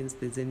experience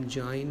this and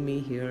join me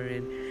here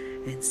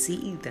and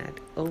see that,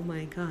 oh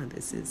my God,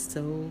 this is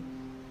so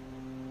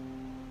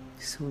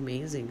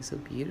amazing, so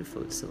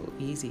beautiful, so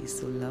easy,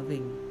 so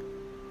loving.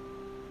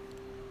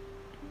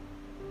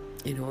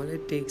 And all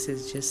it takes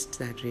is just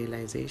that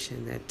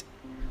realization, that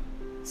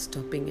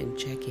stopping and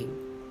checking,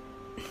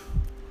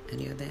 and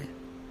you're there.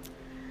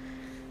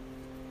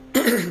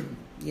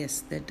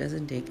 Yes, that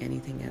doesn't take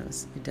anything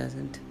else. It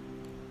doesn't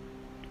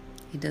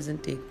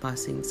take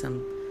passing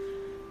some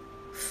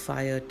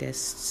fire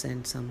tests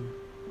and some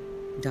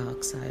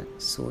dark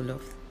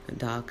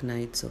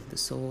nights of the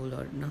soul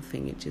or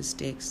nothing. It just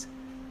takes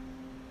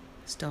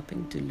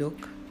stopping to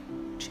look,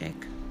 check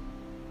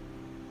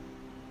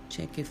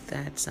if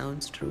that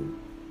sounds true,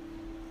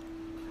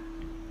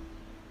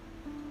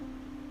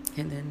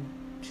 and then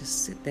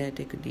just sit there,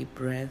 take a deep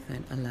breath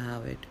and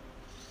allow it.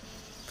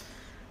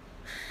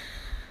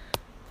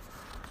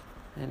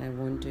 And I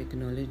want to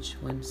acknowledge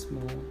once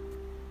more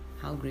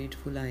how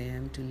grateful I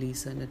am to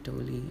Lisa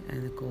Natoli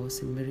and the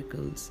Course in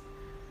Miracles.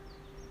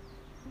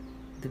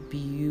 The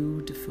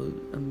beautiful,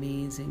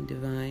 amazing,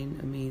 divine,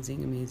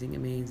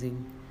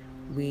 amazing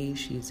way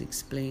she's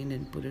explained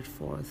and put it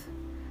forth.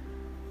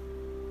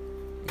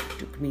 It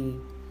took me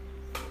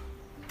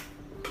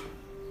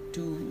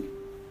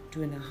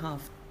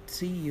 2.5,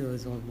 3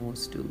 years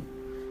almost to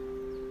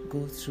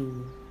go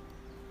through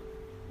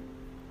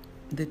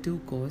the 2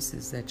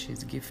 courses that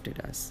she's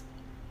gifted us.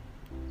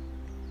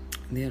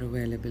 They are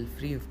available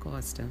free of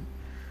cost,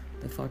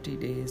 the 40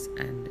 days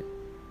and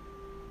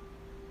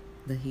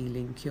the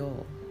healing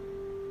cure.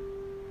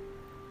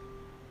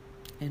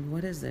 And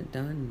what has that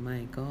done?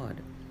 My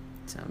God,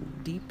 so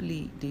I'm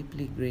deeply,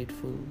 deeply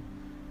grateful.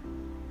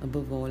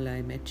 Above all,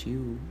 I met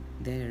you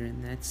there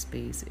in that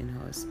space, in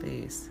her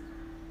space.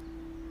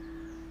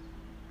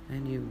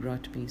 And you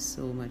brought me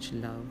so much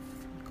love,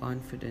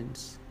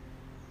 confidence,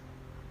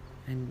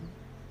 and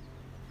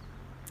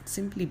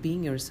simply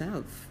being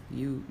yourself.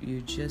 You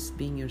just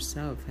being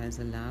yourself has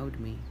allowed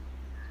me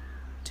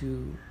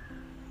to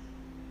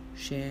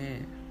share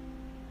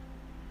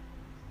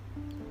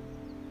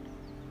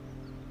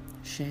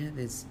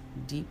this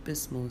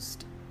deepest,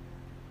 most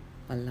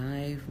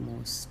alive,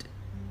 most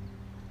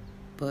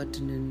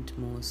pertinent,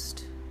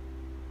 most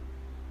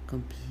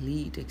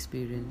complete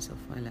experience of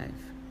my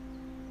life.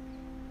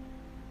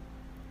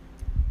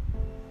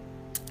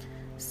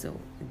 So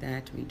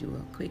that we do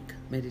a quick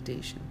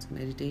meditation. So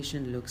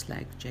meditation looks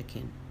like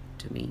check-in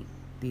to me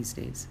these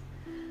days.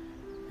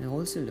 It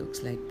also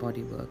looks like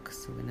body work.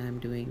 So when I'm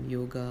doing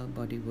yoga,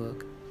 body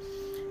work,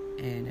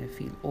 and I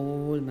feel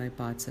all my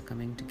parts are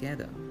coming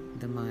together,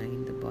 the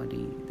mind, the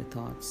body, the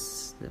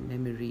thoughts, the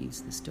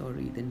memories, the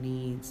story, the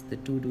needs, the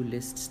to-do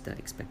lists, the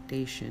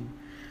expectation,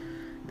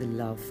 the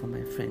love for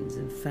my friends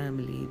and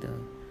family, the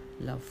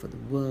love for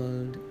the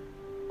world.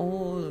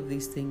 All of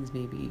these things,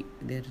 maybe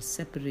they're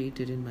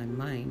separated in my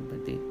mind,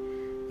 but they,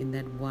 in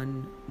that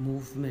one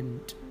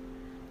movement,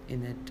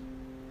 in that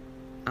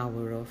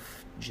hour of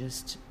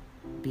just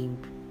being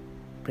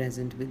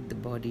present with the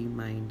body,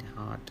 mind,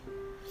 heart,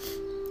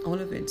 all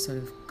of it sort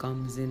of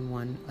comes in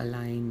one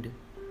aligned,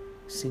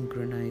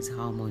 synchronized,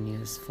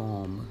 harmonious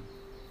form,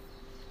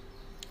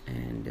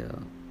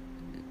 and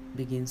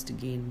begins to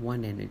gain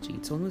one energy.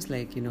 It's almost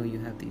like, you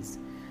have these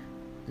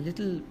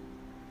little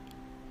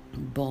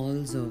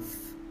balls of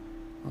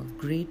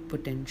great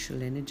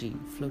potential energy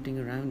floating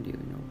around you,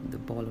 the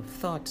ball of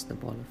thoughts, the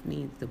ball of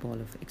needs, the ball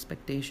of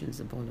expectations,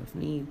 the ball of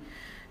need,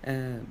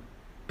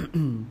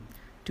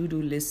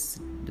 to-do lists,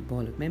 the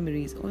ball of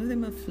memories. All of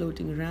them are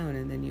floating around,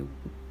 and then you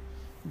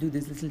do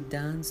this little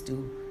dance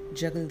to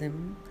juggle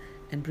them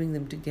and bring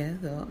them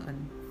together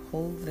and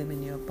hold them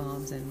in your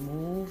palms and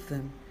move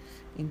them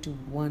into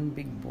one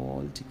big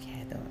ball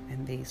together,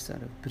 and they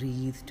sort of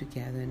breathe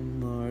together and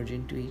merge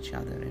into each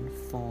other and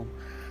form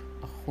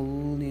a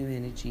whole new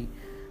energy,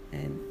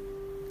 and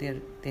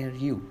they're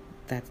you.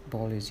 That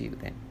ball is you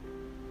then.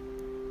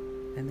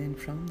 And then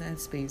from that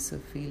space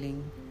of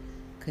feeling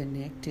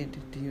connected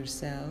to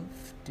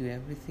yourself, to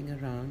everything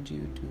around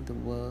you, to the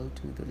world,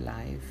 to the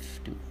life,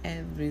 to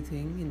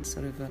everything, in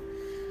sort of a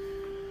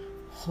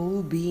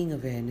whole being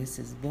awareness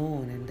is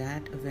born, and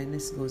that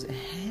awareness goes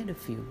ahead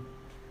of you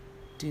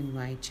to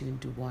invite you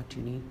into what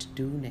you need to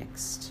do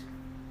next.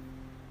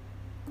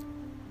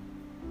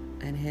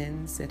 And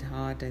hence, at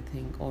heart, I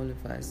think all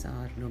of us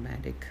are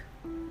nomadic.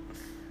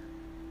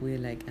 We're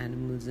like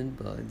animals and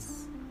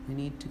birds. We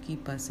need to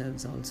keep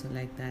ourselves also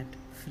like that,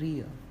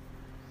 freer,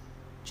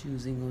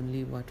 choosing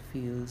only what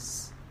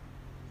feels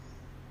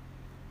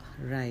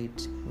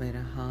right, where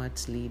our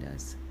hearts lead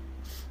us.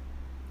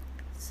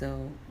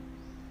 So,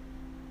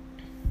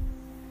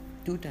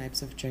 2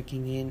 types of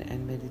checking in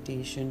and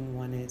meditation.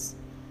 One is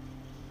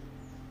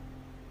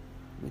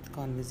with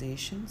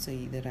conversation. So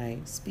either I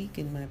speak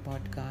in my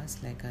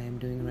podcast like I am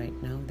doing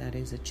right now, that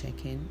is a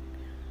check-in,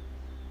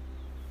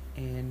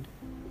 and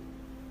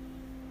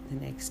the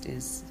next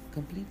is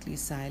completely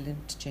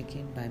silent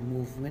check-in by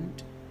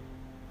movement.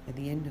 At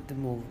the end of the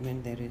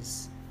movement, there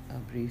is a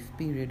brief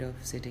period of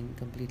sitting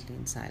completely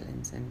in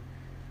silence and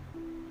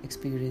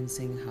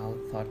experiencing how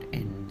thought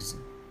ends.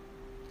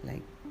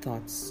 Like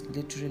thoughts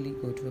literally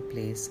go to a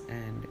place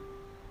and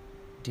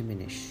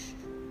diminish,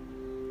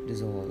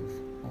 dissolve,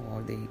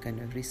 or they kind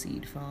of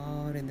recede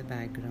far in the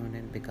background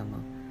and become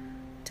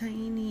a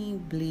tiny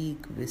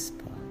bleak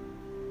whisper.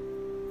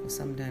 Or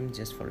sometimes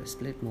just for a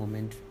split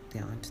moment, they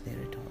aren't there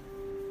at all.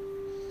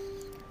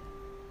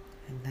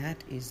 And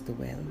that is the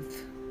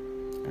wealth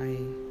I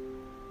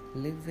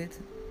live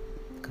with,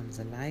 comes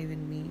alive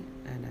in me,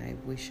 and I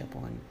wish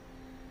upon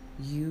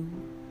you,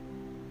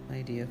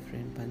 my dear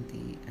friend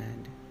Panti,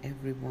 and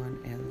everyone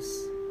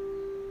else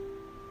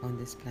on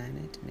this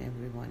planet and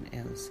everyone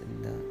else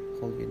in the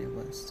whole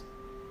universe.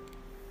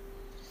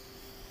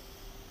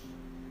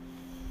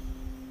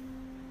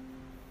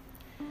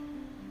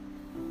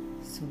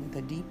 So with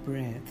a deep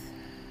breath,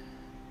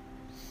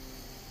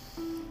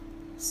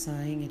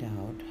 sighing it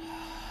out,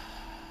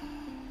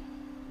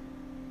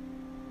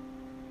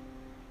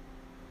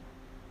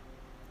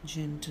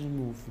 gentle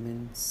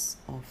movements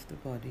of the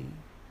body.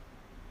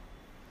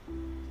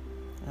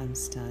 I'm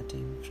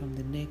starting from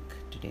the neck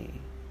today.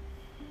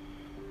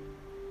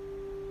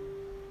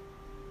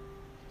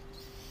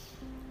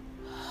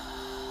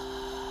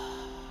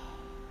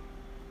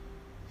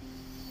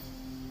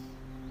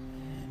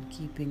 And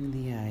keeping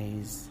the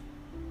eyes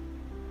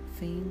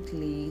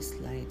faintly,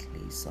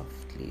 slightly,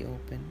 softly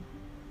open,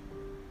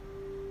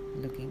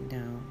 looking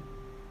down,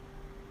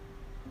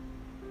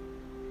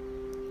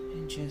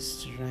 and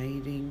just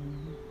riding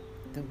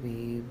the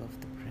wave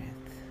of the breath.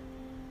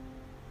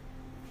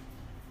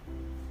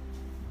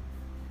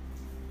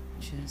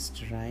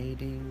 Just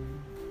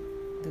riding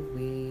the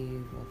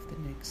wave of the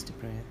next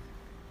breath,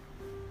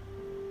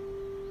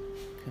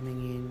 coming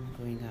in,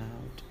 going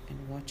out, and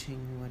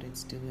watching what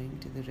it's doing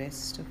to the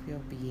rest of your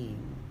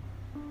being,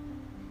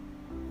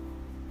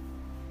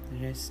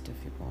 the rest of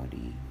your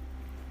body,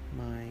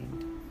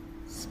 mind,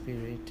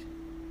 spirit.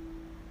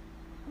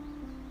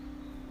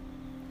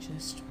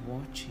 Just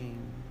watching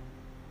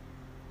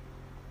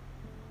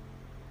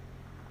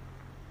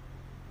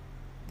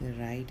the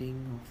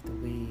riding of the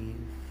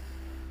wave,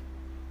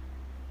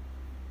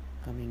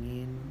 coming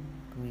in,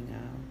 going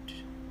out,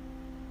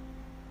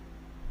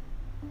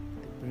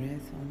 the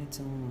breath on its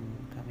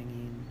own, coming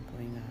in,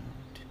 going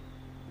out,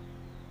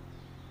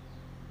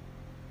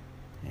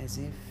 as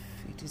if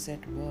it is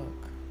at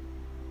work.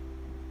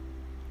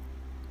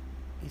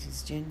 It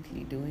is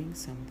gently doing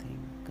something,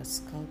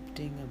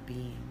 sculpting a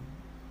being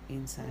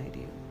inside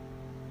you,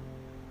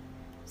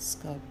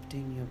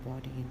 sculpting your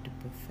body into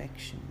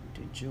perfection,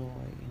 into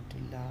joy, into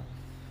love,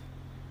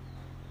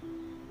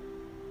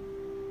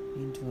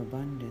 into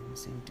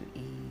abundance, into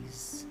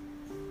ease.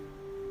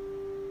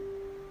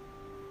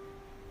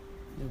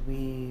 The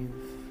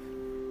wave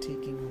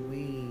taking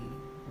away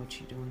what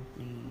you don't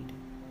need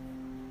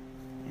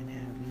and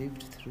have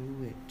lived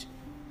through it,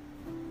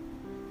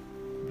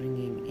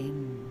 bringing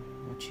in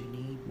what you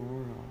need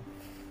more of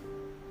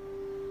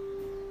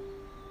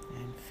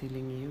and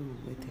filling you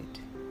with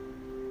it.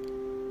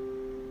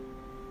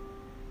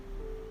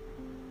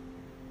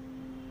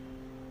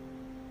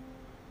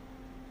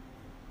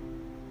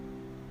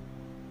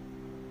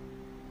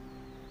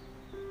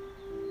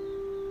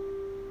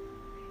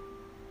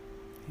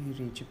 You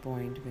reach a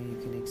point where you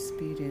can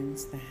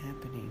experience the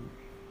happening,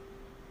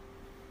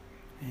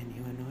 and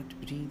you are not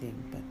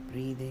breathing, but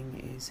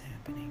breathing is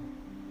happening.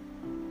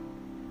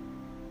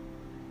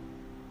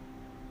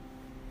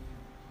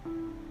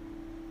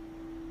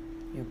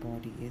 Your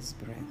body is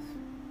breath,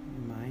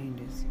 your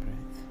mind is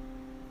breath,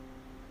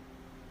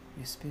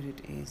 your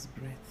spirit is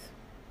breath.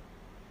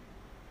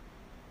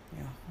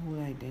 Your whole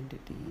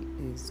identity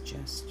is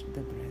just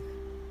the breath.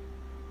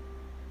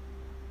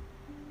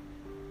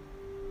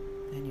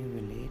 And you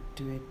relate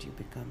to it, you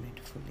become it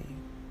fully.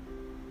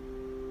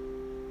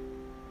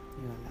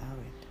 You allow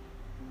it.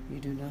 You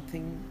do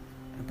nothing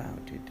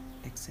about it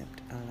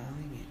except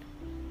allowing it.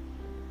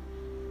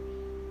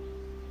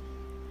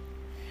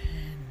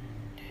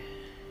 And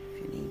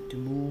if you need to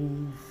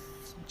move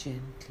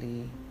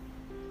gently,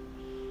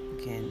 you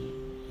can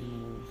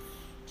move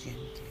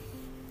gently.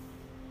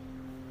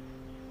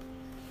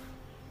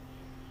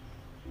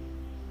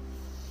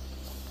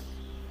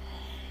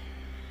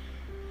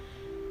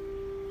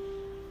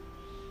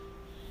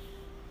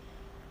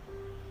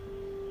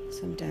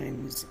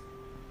 Sometimes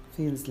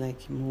feels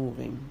like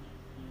moving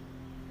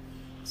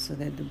so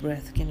that the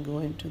breath can go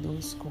into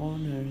those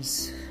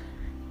corners.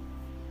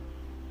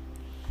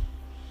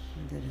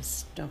 There is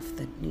stuff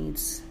that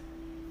needs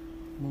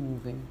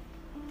moving.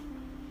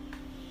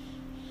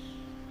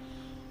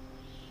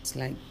 It's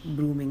like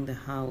brooming the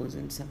house,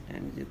 and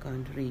sometimes you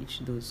can't reach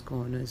those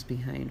corners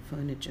behind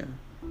furniture.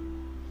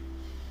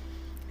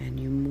 And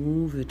you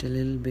move it a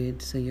little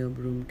bit so your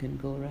broom can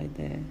go right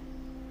there,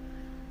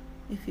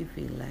 if you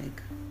feel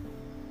like.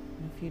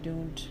 If you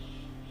don't,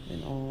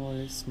 then all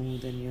is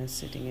smooth and you're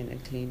sitting in a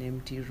clean,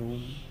 empty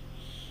room,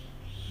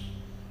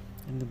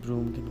 and the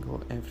broom can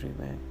go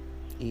everywhere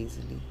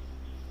easily.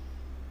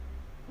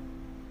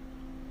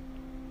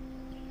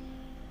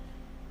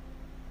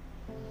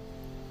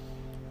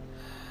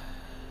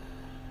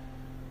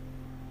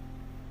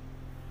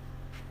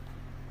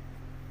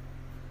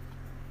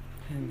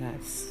 And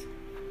that's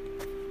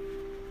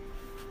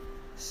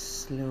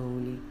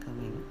slowly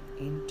coming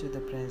into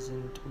the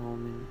present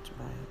moment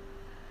by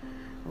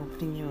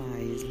opening your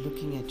eyes,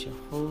 looking at your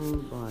whole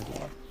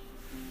body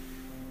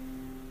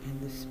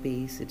and the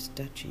space it's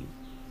touching,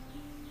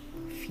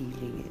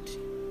 feeling it,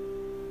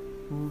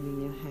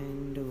 moving your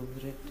hand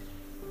over it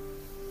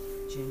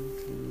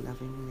gently,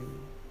 lovingly,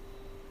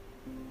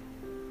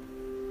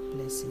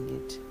 blessing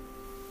it,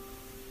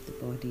 the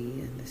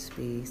body and the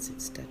space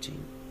it's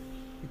touching,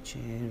 the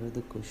chair or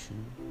the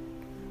cushion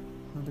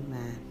or the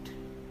mat.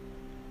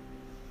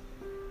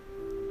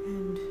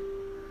 And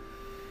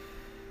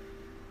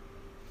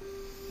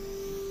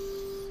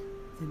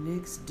the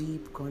next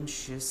deep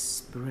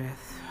conscious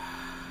breath,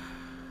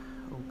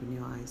 open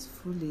your eyes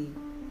fully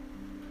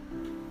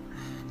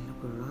and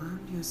look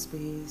around your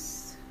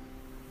space,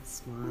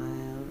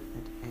 smile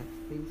at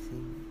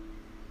everything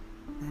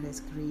that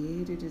has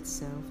created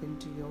itself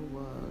into your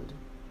world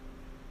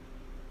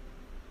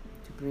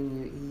to bring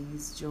you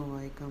ease,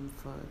 joy,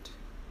 comfort,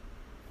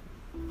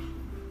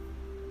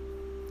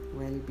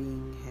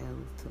 well-being,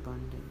 health,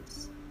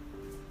 abundance.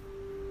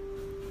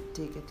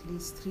 Take at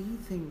least 3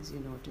 things you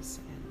notice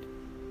and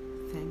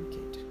thank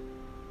it.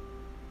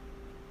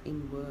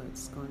 in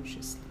words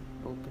consciously,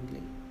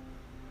 openly,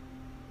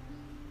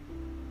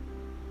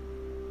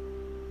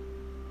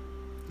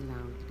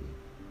 loudly.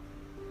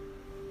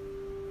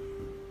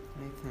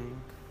 I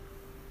thank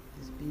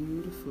this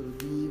beautiful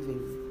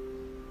weaving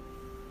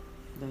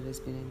that has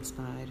been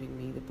inspiring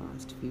me the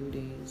past few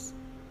days.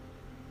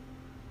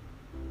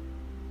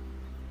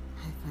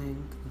 I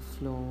thank the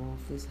floor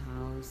of this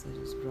house that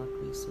has brought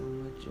me so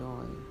much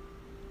joy.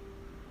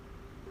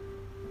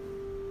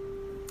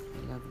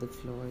 I love the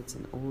floor. It's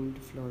an old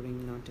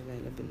flooring not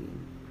available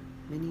in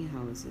many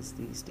houses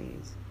these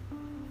days.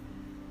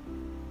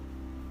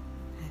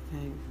 I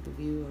thank the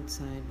view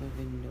outside my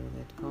window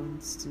that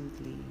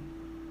constantly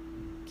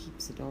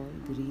keeps it all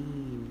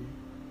green,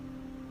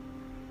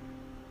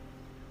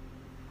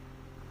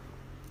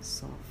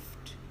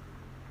 soft,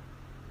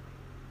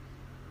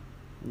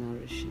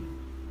 nourishing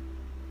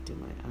to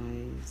my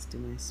eyes, to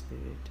my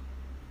spirit,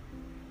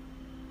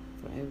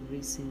 for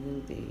every single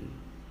day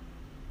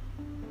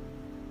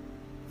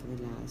for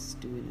the last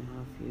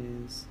 2.5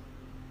 years.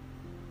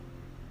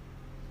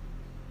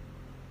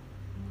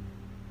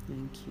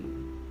 Thank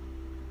you.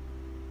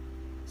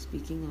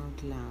 Speaking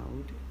out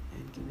loud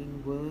and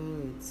giving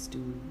words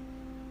to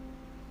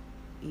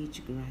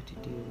each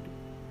gratitude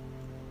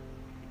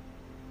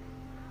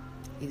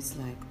is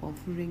like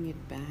offering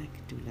it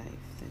back to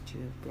life, that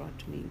you have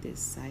brought me this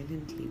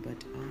silently,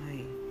 but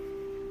I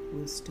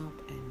will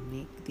stop and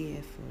make the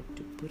effort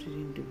to put it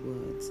into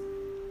words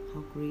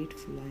how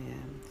grateful I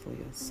am for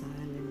your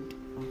silent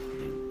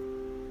offering,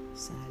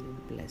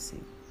 silent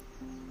blessing.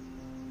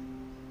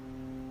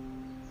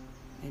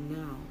 And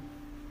now,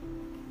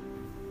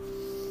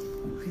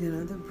 with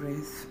another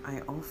breath,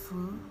 I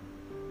offer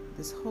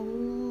this whole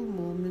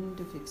moment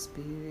of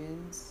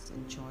experience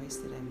and choice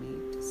that I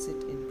made to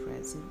sit in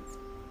presence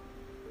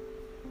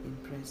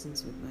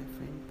with my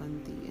friend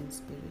Panti in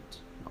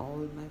spirit,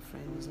 all my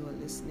friends who are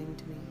listening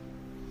to me.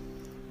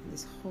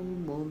 This whole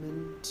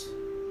moment,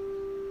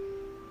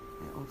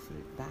 I offer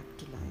it back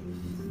to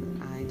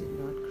life. I did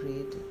not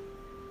create it.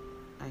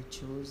 I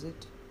chose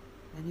it,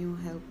 and you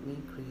helped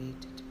me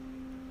create it.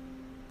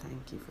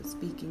 Thank you for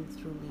speaking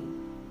through me.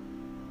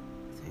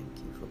 Thank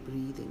you for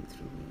breathing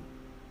through me.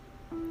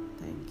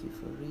 Thank you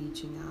for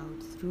reaching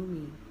out through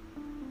me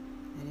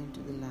and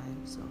into the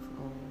lives of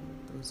all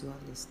those who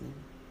are listening,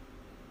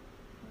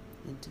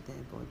 into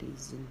their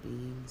bodies and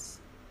beings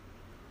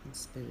and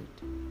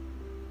spirit.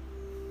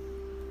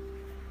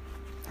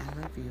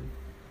 I love you.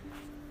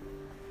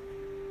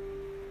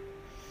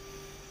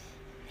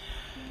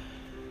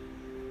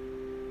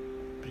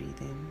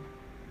 Breathe in,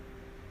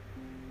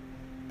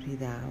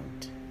 breathe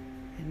out,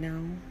 and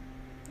now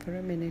for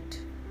a minute,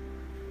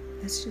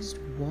 let's just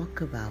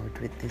walk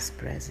about with this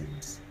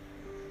presence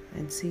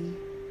and see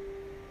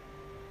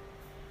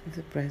if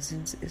the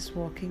presence is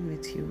walking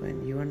with you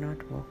and you are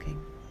not walking.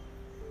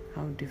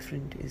 How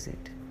different is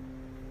it?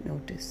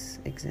 Notice,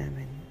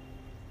 examine,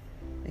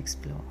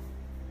 explore.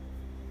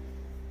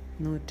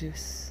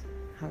 Notice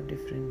how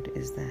different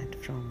is that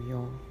from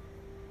your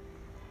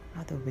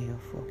other way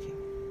of walking.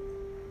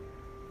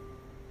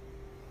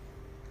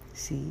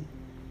 See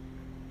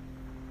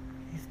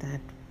if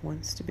that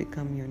wants to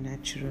become your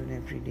natural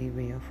everyday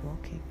way of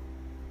walking.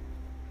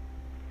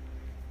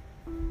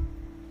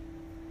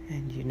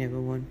 And you never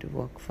want to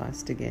walk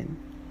fast again.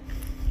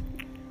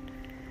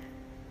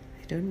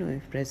 I don't know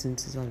if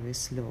presence is always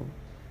slow.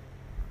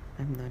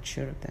 I'm not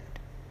sure of that.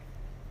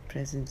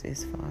 Presence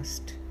is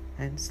fast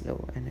and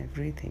slow and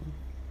everything.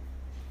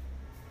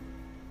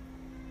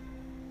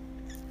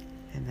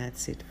 And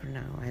that's it for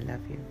now. I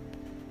love you.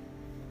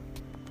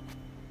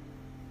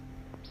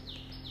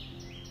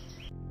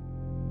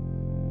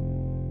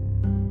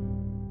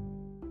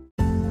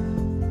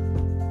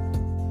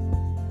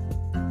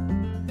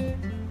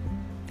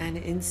 And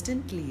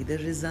instantly, the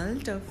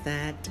result of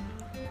that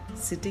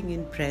sitting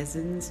in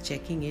presence,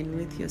 checking in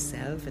with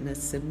yourself and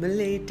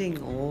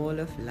assimilating all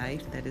of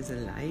life that is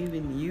alive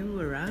in you,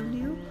 around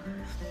you,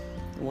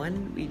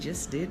 one we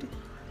just did,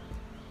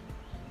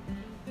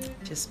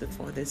 just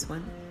before this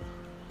one.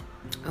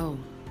 Oh,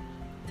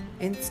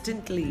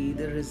 instantly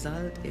the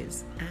result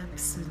is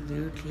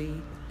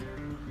absolutely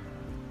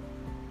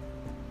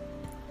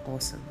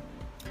awesome.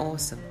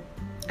 Awesome.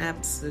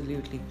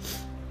 Absolutely.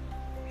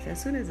 So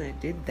as soon as I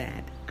did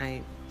that,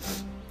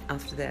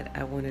 after that,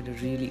 I wanted to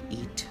really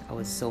eat. I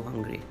was so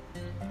hungry.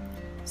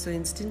 So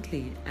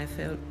instantly, I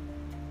felt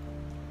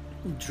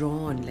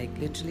drawn, like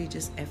literally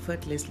just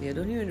effortlessly. I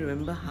don't even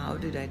remember how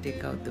did I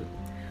take out the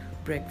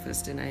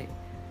breakfast and I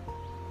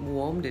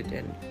warmed it,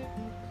 and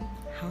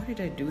how did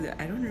I do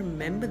that? I don't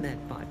remember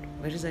that part.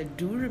 Whereas I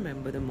do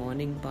remember the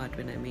morning part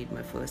when I made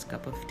my first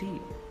cup of tea.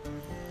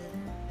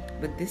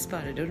 But this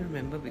part I don't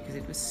remember because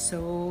it was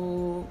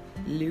so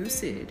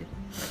lucid.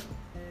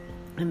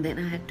 And then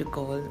I had to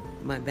call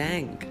my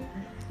bank.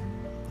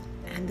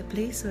 And the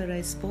place where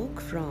I spoke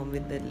from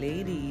with that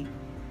lady,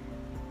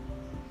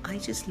 I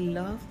just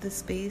loved the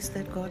space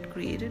that God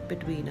created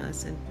between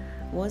us and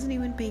wasn't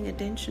even paying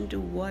attention to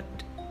what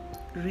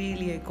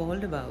really I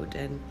called about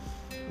and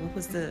what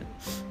was the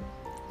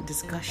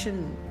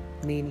discussion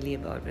mainly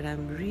about, but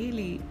I'm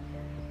really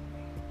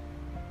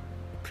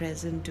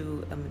present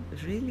to, I'm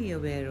really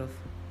aware of.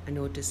 I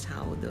noticed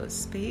how the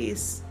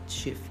space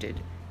shifted,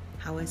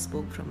 how I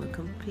spoke from a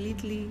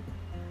completely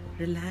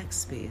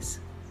relaxed space.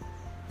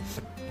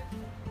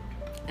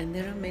 And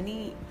there are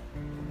many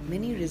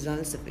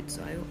results of it.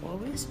 So I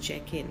always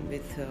check in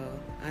with,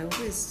 I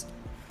always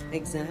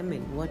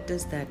examine what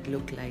does that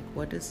look like,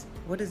 what does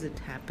it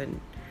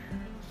happen,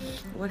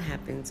 what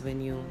happens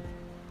when you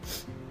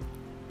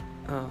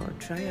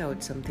try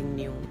out something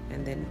new,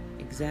 and then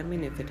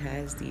examine if it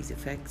has these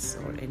effects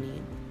or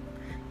any.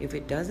 If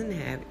it doesn't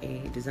have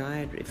a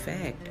desired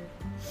effect,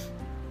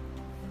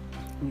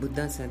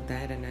 Buddha said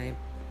that, and I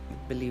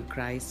believe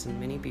Christ and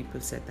many people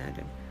said that,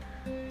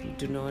 and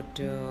do not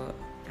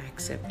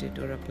accept it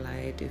or apply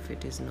it if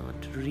it is not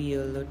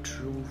real or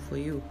true for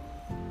you.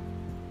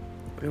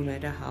 No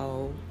matter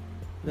how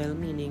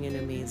well-meaning and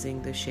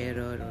amazing the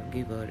sharer or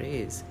giver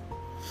is,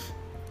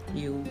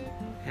 you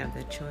have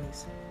that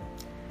choice.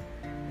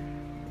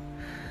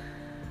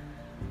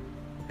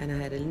 And I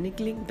had a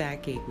niggling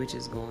backache which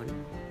is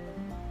gone.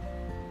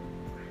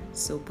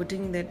 So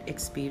putting that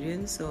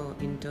experience or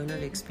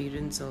internal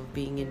experience of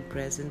being in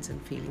presence and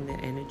feeling the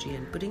energy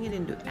and putting it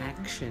into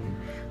action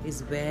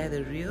is where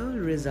the real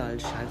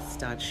results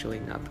start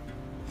showing up.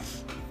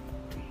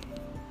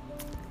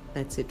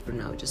 That's it for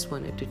now. Just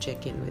wanted to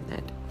check in with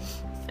that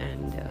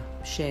and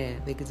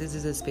share, because this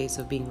is a space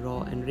of being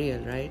raw and real,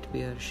 right?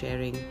 We are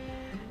sharing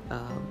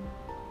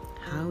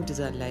how does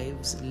our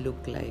lives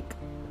look like.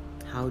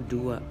 I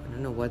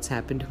don't know what's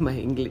happened to my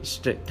English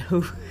right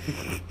now.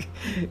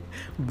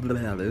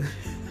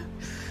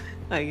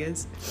 I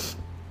guess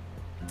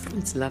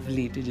it's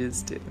lovely to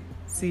just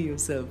see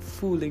yourself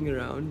fooling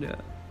around,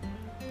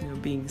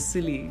 being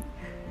silly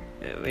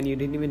when you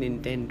didn't even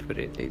intend for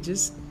it.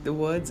 The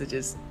words are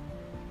just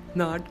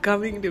not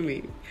coming to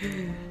me.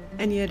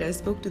 And yet I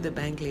spoke to the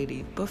bank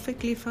lady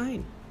perfectly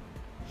fine.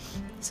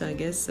 So I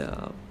guess,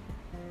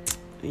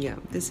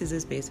 this is a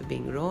space of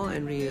being raw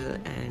and real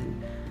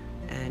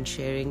and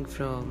sharing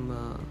from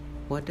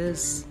what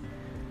does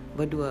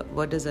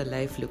our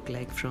life look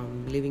like,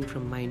 from living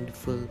from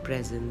mindful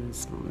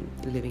presence,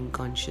 living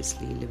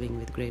consciously, living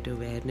with great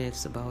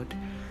awareness about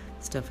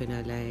stuff in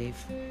our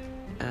life,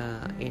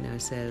 in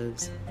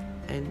ourselves,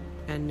 and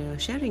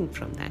sharing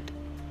from that.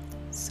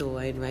 So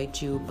I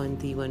invite you,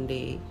 Panti, one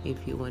day,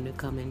 if you want to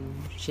come and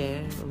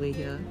share over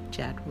here,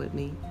 chat with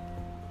me.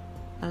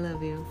 I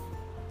love you.